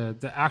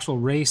the actual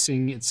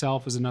racing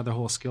itself is another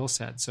whole skill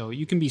set. So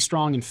you can be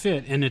strong and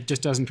fit, and it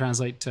just doesn't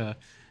translate to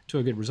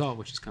a good result,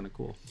 which is kind of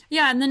cool.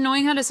 Yeah, and then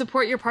knowing how to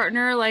support your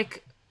partner,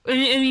 like, I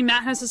mean,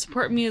 Matt has to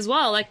support me as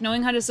well, like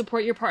knowing how to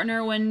support your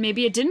partner when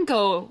maybe it didn't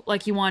go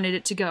like you wanted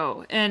it to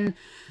go. And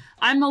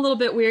I'm a little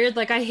bit weird.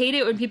 Like, I hate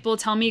it when people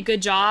tell me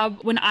good job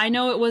when I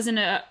know it wasn't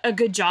a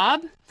good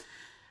job.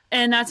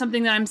 And that's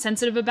something that I'm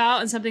sensitive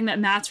about and something that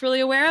Matt's really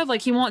aware of.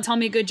 Like, he won't tell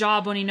me good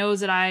job when he knows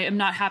that I am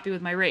not happy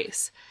with my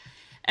race.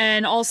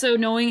 And also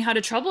knowing how to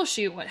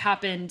troubleshoot what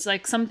happened.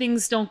 Like, some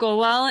things don't go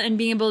well, and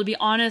being able to be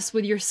honest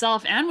with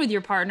yourself and with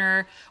your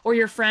partner or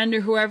your friend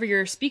or whoever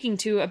you're speaking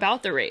to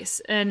about the race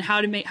and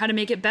how to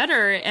make it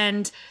better.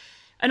 And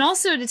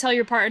also to tell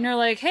your partner,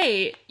 like,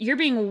 hey, you're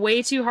being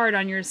way too hard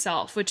on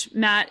yourself, which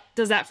Matt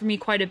does that for me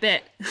quite a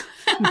bit.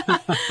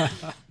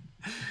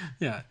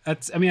 Yeah, I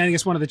think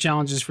it's one of the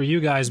challenges for you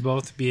guys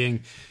both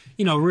being,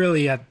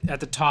 really at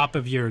the top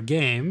of your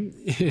game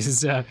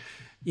is,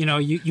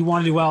 you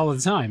want to do well all the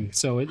time.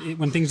 So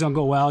when things don't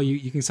go well,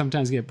 you can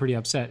sometimes get pretty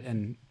upset.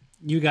 And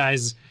you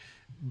guys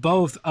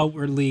both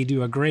outwardly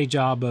do a great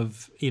job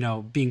of,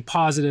 being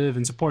positive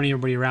and supporting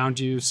everybody around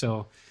you.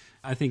 So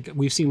I think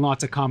we've seen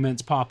lots of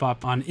comments pop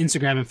up on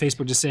Instagram and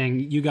Facebook just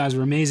saying you guys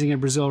were amazing at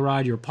Brazil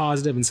Ride. You were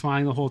positive and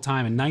smiling the whole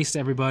time and nice to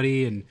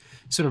everybody and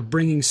sort of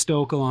bringing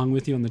Stoke along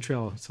with you on the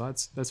trail. So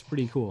that's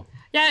pretty cool.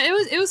 Yeah,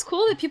 it was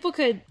cool that people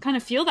could kind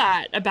of feel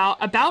that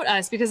about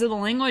us because of the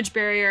language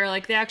barrier.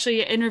 Like they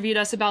actually interviewed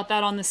us about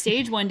that on the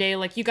stage one day.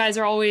 Like you guys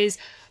are always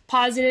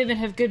positive and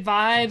have good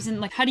vibes,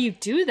 and like how do you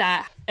do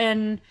that?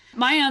 And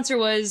my answer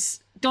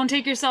was, don't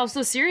take yourself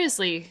so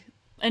seriously.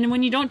 And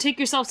when you don't take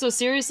yourself so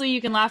seriously, you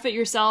can laugh at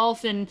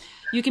yourself and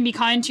you can be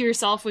kind to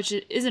yourself, which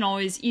isn't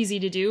always easy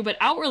to do. But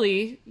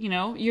outwardly, you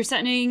know, you're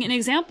setting an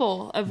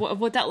example of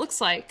what that looks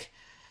like.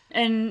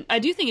 And I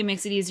do think it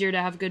makes it easier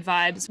to have good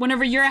vibes.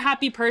 Whenever you're a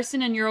happy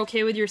person and you're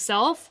okay with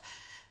yourself,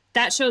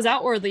 that shows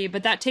outwardly,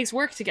 but that takes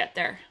work to get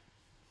there.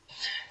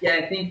 Yeah,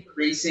 I think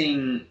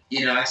racing,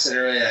 you know, I said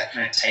earlier, that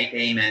kind of type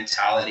A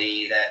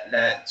mentality,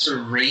 that sort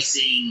of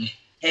racing,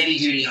 heavy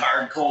duty,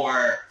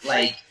 hardcore,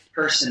 like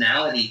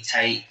personality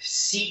type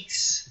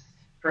seeks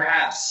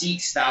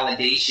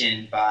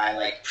validation by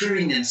like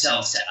proving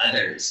themselves to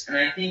others. And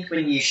I think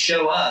when you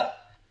show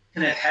up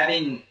kind of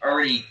having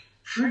already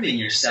proven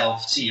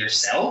yourself to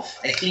yourself,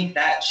 I think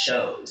that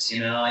shows, you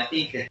know. I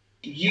think that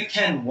you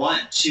can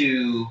want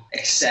to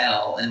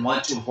excel and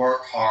want to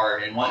work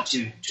hard and want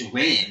to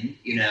win,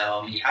 you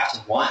know. I mean, you have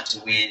to want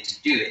to win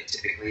to do it.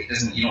 Typically,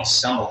 you don't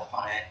stumble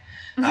upon it.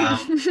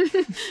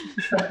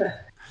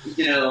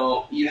 You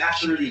know, you have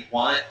to really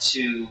want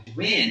to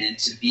win and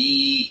to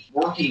be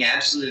working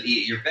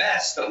absolutely at your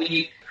best. But when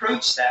you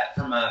approach that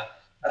from a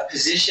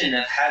position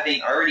of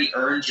having already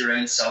earned your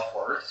own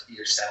self-worth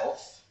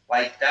yourself,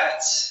 like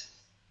that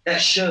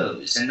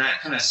shows and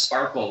that kind of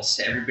sparkles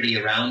to everybody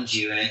around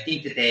you. And I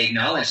think that they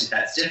acknowledge that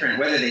that's different,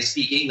 whether they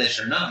speak English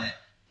or not.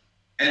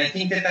 And I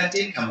think that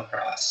did come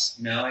across,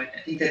 you know, I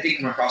think that did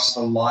come across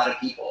with a lot of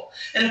people.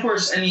 And of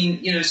course, I mean,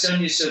 you know,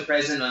 Sonya's so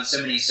present on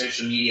so many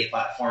social media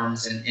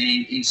platforms and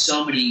in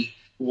so many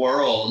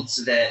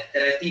worlds that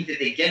I think that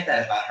they get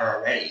that about her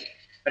already.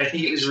 But I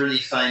think it was really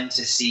fun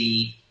to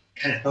see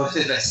kind of both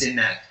of us in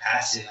that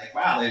capacity. Like,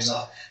 wow,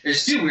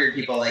 there's two weird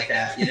people like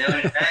that, you know,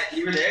 and in fact,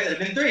 you were there, there'd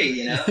been three,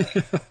 you know.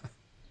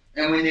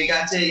 And when they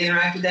got to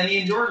interact with Demi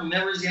and Jordan,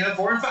 there was, you know,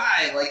 4 and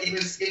 5. Like it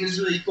was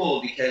really cool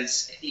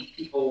because I think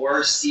people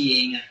were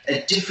seeing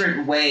a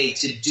different way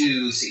to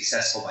do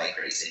successful bike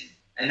racing,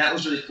 and that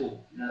was really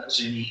cool. You know, that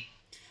was really neat.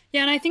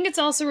 Yeah, and I think it's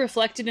also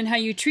reflected in how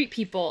you treat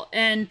people.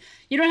 And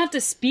you don't have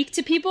to speak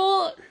to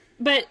people,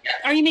 but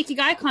are you making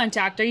eye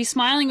contact? Are you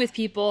smiling with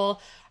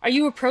people? Are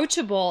you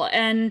approachable?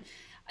 And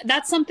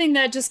that's something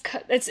that just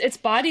it's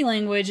body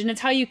language and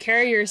it's how you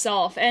carry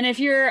yourself. And if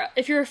you're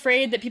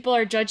afraid that people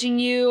are judging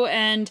you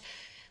and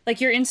like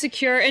you're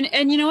insecure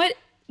and you know what,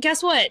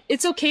 guess what,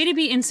 it's okay to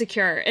be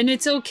insecure and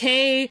it's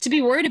okay to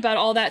be worried about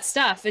all that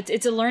stuff.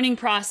 It's a learning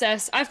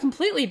process. I've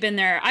completely been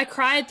there. I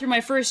cried through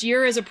my first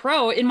year as a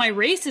pro. In my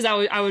races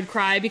I would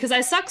cry because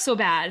I suck so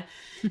bad,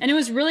 and it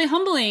was really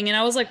humbling, and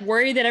I was like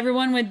worried that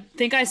everyone would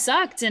think I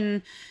sucked,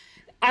 and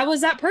I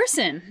was that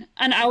person,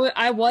 and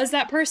I was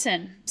that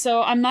person.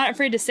 So I'm not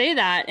afraid to say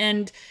that.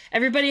 And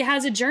everybody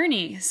has a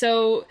journey.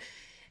 So,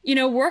 you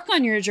know, work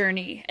on your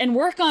journey and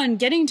work on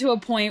getting to a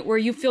point where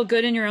you feel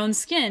good in your own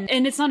skin.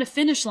 And it's not a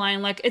finish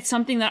line. Like it's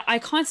something that I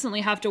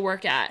constantly have to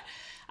work at.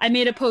 I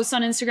made a post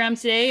on Instagram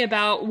today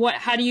about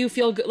how do you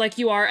feel like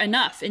you are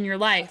enough in your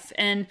life?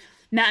 And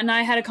Matt and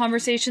I had a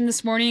conversation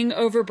this morning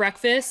over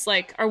breakfast.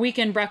 Like our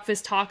weekend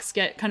breakfast talks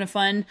get kind of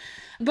fun.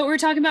 But we're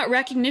talking about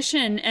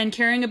recognition and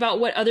caring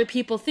about what other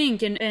people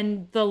think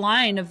and the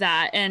line of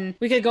that. And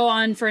we could go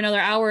on for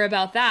another hour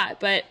about that.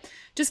 But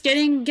just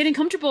getting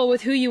comfortable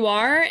with who you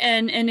are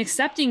and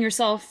accepting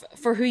yourself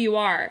for who you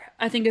are,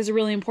 I think is a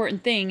really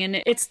important thing.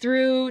 And it's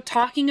through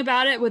talking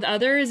about it with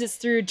others. It's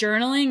through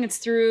journaling. It's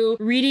through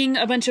reading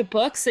a bunch of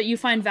books that you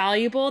find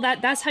valuable.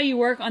 That's how you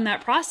work on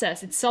that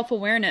process. It's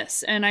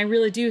self-awareness. And I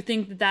really do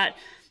think that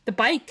the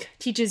bike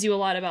teaches you a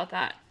lot about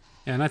that.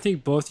 And I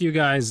think both you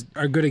guys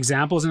are good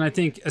examples. And I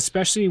think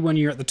especially when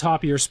you're at the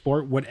top of your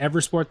sport, whatever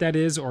sport that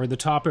is, or the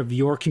top of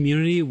your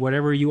community,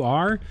 whatever you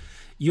are,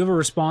 you have a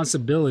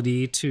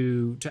responsibility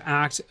to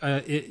act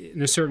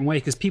in a certain way,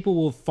 because people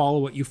will follow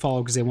what you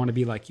follow because they want to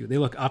be like you. They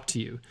look up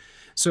to you.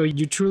 So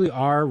you truly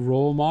are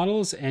role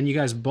models, and you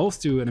guys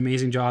both do an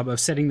amazing job of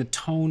setting the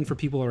tone for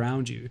people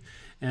around you.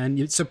 And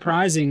it's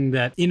surprising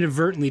that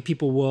inadvertently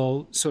people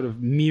will sort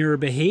of mirror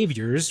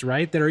behaviors,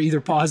 right, that are either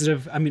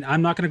positive. I mean,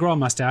 I'm not going to grow a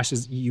mustache.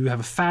 You have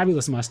a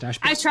fabulous mustache.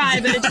 I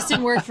tried, but it just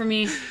didn't work for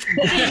me.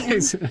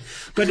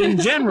 But in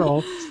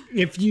general,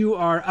 if you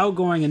are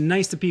outgoing and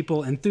nice to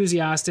people,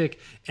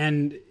 enthusiastic,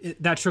 and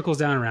that trickles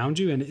down around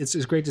you, and it's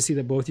great to see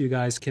that both of you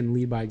guys can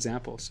lead by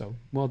example. So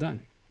well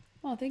done.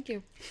 Oh, thank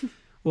you.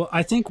 Well,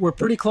 I think we're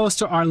pretty close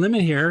to our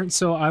limit here.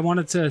 So I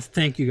wanted to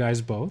thank you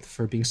guys both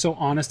for being so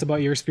honest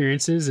about your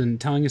experiences and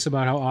telling us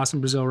about how awesome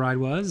Brazil Ride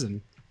was.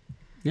 And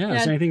is there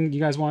anything you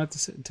guys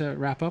wanted to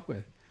wrap up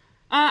with?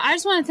 I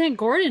just want to thank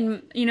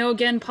Gordon,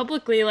 again,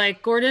 publicly.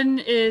 Like, Gordon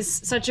is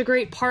such a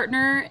great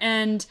partner,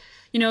 and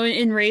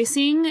in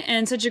racing,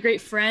 and such a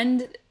great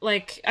friend.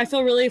 Like, I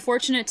feel really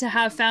fortunate to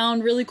have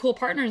found really cool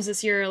partners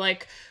this year.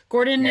 Like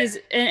Gordon is,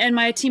 and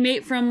my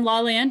teammate from La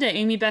Landa,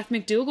 Amy Beth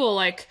McDougall.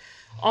 Like,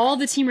 all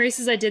the team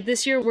races I did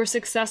this year were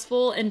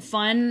successful and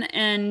fun,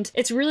 and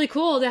it's really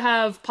cool to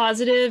have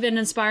positive and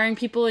inspiring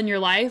people in your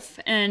life,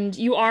 and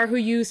you are who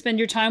you spend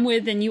your time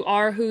with, and you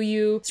are who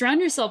you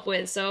surround yourself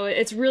with. So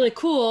it's really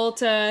cool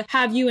to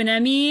have you and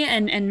Emmy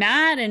and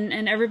Matt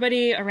and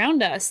everybody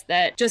around us.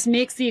 That just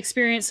makes the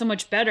experience so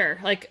much better.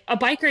 Like, a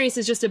bike race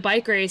is just a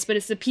bike race, but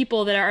it's the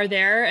people that are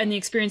there and the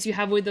experience you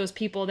have with those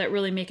people that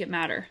really make it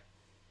matter.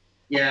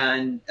 Yeah,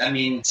 and I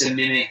mean, to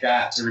mimic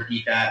that, to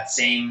repeat that,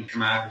 same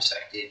from my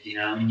perspective,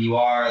 and you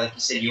are, like you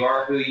said, you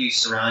are who you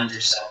surround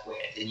yourself with,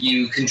 and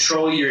you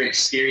control your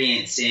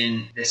experience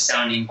in the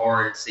sounding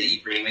boards that you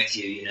bring with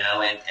you,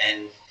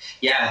 and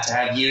yeah, to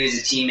have you as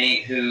a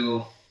teammate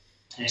who,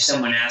 if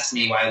someone asked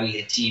me why we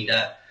had teamed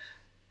up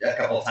a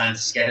couple of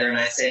times together, and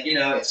I said,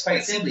 it's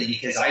quite simply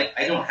because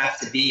I don't have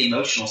to be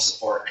emotional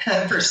support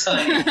for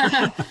Sonya.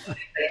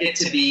 I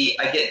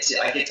get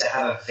to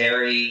have a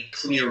very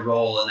clear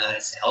role, and that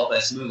is to help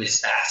us move as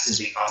fast as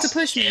we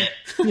possibly can.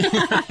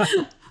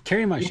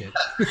 Carry my shit.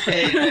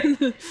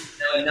 And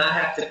not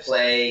have to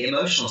play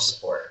emotional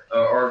support,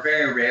 or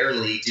very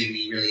rarely do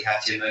we really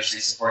have to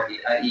emotionally support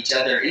each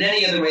other in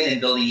any other way than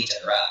building each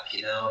other up.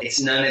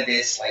 It's none of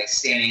this like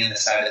standing on the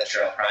side of the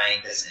trail crying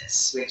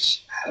business,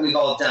 which we've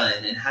all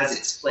done and has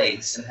its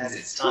place and has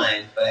its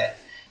time, but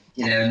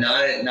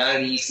not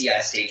an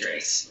ECI stage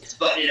race. Let's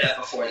button it up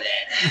before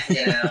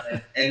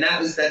that, and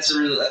that's a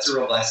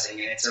real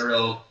blessing, and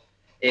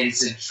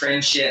it's a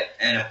friendship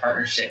and a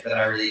partnership that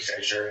I really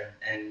treasure,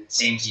 and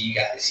same to you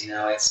guys.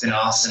 It's been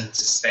awesome to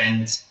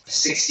spend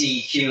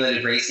 60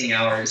 cumulative racing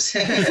hours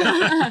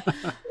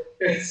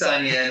with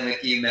Sonya and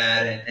with you,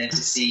 Matt, and to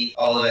see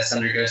all of us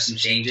undergo some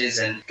changes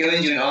and go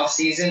into an off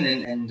season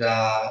and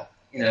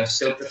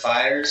stoke the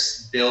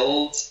fires,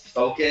 build,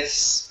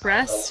 focus,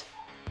 rest.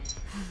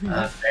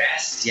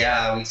 Rest.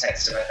 Yeah, we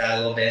texted about that a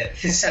little bit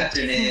this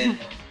afternoon.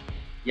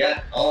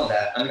 Yeah, all of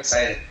that. I'm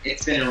excited.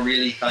 It's been a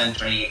really fun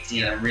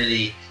 2018. I'm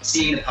really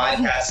seeing the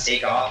podcast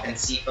take off and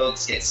see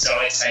folks get so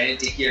excited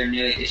to hear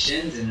new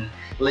additions and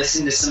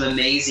listen to some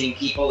amazing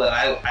people that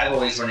I've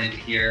always wanted to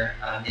hear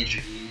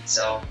interviewed.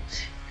 So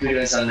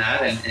kudos on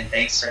that, and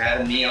thanks for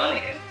having me on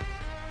again.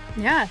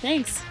 Yeah,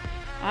 thanks.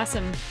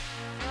 Awesome.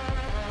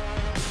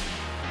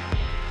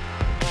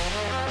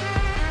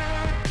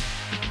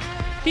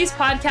 These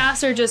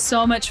podcasts are just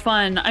so much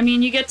fun. I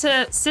mean, you get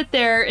to sit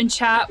there and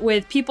chat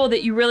with people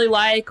that you really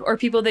like or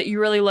people that you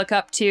really look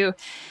up to.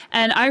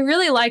 And I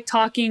really like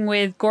talking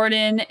with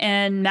Gordon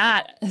and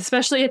Matt,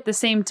 especially at the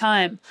same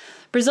time.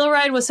 Brazil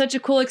Ride was such a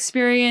cool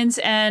experience,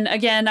 and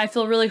again, I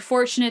feel really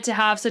fortunate to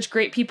have such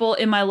great people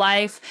in my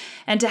life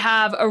and to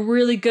have a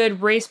really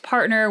good race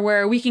partner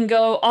where we can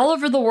go all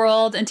over the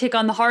world and take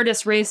on the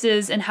hardest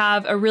races and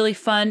have a really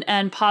fun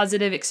and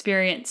positive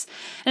experience.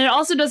 And it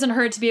also doesn't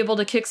hurt to be able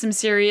to kick some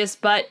serious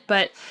butt,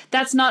 but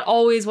that's not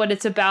always what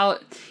it's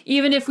about.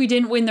 Even if we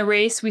didn't win the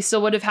race, we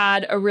still would have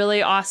had a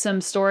really awesome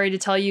story to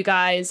tell you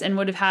guys and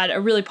would have had a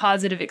really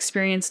positive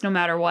experience no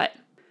matter what.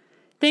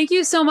 Thank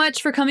you so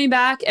much for coming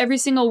back every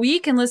single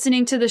week and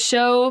listening to the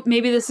show.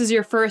 Maybe this is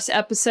your first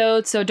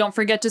episode, so don't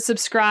forget to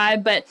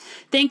subscribe. But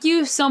thank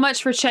you so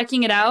much for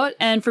checking it out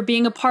and for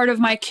being a part of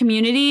my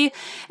community.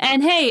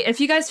 And hey,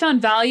 if you guys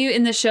found value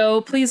in the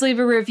show, please leave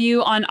a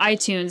review on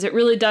iTunes. It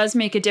really does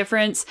make a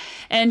difference.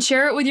 And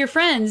share it with your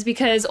friends,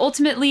 because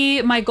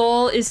ultimately my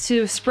goal is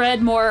to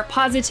spread more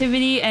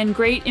positivity and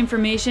great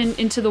information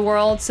into the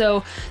world.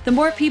 So the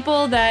more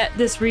people that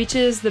this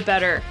reaches, the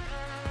better.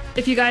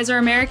 If you guys are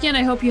American,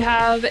 I hope you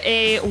have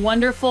a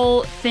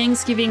wonderful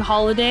Thanksgiving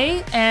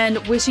holiday,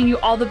 and wishing you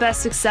all the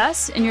best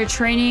success in your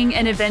training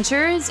and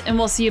adventures. And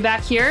we'll see you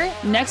back here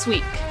next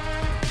week.